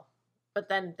all? But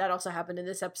then that also happened in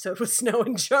this episode with Snow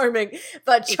and Charming.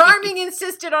 But Charming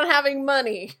insisted on having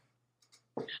money.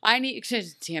 Damn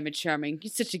it, Charming.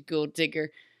 He's such a gold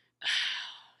digger.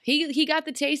 He got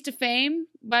the taste of fame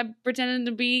by pretending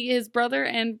to be his brother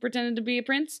and pretending to be a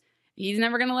prince. He's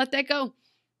never going to let that go.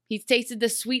 He's tasted the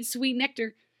sweet, sweet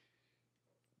nectar.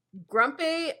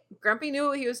 Grumpy knew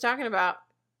what he was talking about.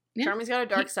 Yeah. Charming's got a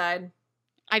dark side.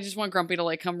 I just want Grumpy to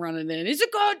like come running in. He's a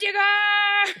gold digger!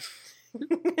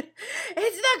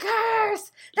 It's the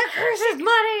curse! The curse is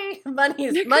money!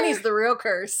 Money's the real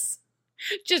curse.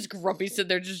 Just Grumpy sitting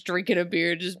there just drinking a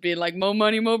beer, just being like, more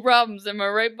money, more problems. Am I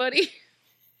right, buddy?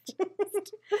 All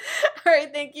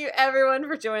right, thank you everyone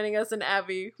for joining us, and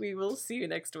Abby, we will see you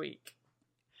next week.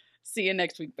 See you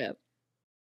next week, Beth.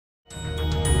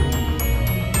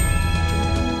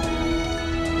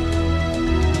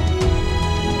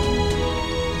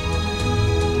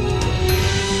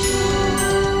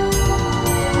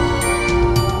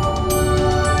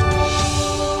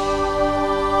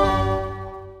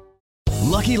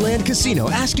 Lucky Land Casino,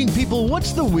 asking people,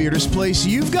 what's the weirdest place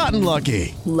you've gotten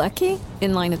lucky? Lucky?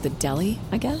 In line at the deli,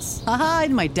 I guess? Aha,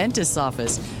 in my dentist's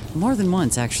office. More than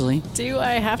once, actually. Do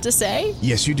I have to say?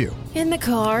 Yes, you do. In the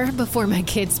car before my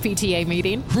kids' PTA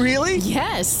meeting. Really?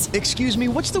 Yes. Excuse me,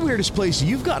 what's the weirdest place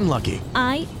you've gotten lucky?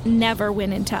 I never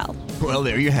win and tell. Well,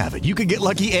 there you have it. You can get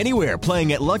lucky anywhere,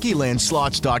 playing at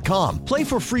LuckyLandSlots.com. Play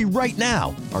for free right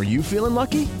now. Are you feeling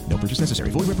lucky? No purchase necessary.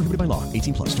 Void where prohibited by law.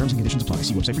 18+. Terms and conditions apply.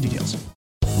 See website for details.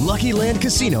 Lucky Land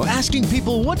Casino, asking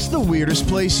people, what's the weirdest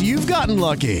place you've gotten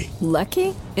lucky?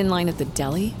 Lucky? In line at the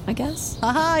deli, I guess?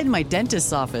 Aha, in my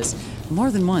dentist's office.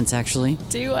 More than once, actually.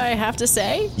 Do I have to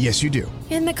say? Yes, you do.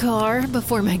 In the car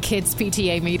before my kids'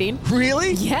 PTA meeting.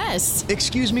 Really? Yes.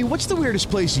 Excuse me, what's the weirdest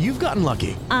place you've gotten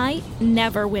lucky? I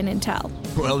never win and tell.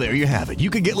 Well, there you have it. You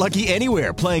can get lucky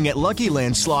anywhere, playing at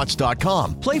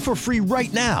LuckyLandSlots.com. Play for free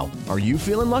right now. Are you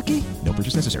feeling lucky? No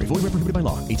purchase necessary. Void where prohibited by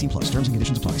law. 18+. Terms and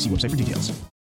conditions apply. See website for details.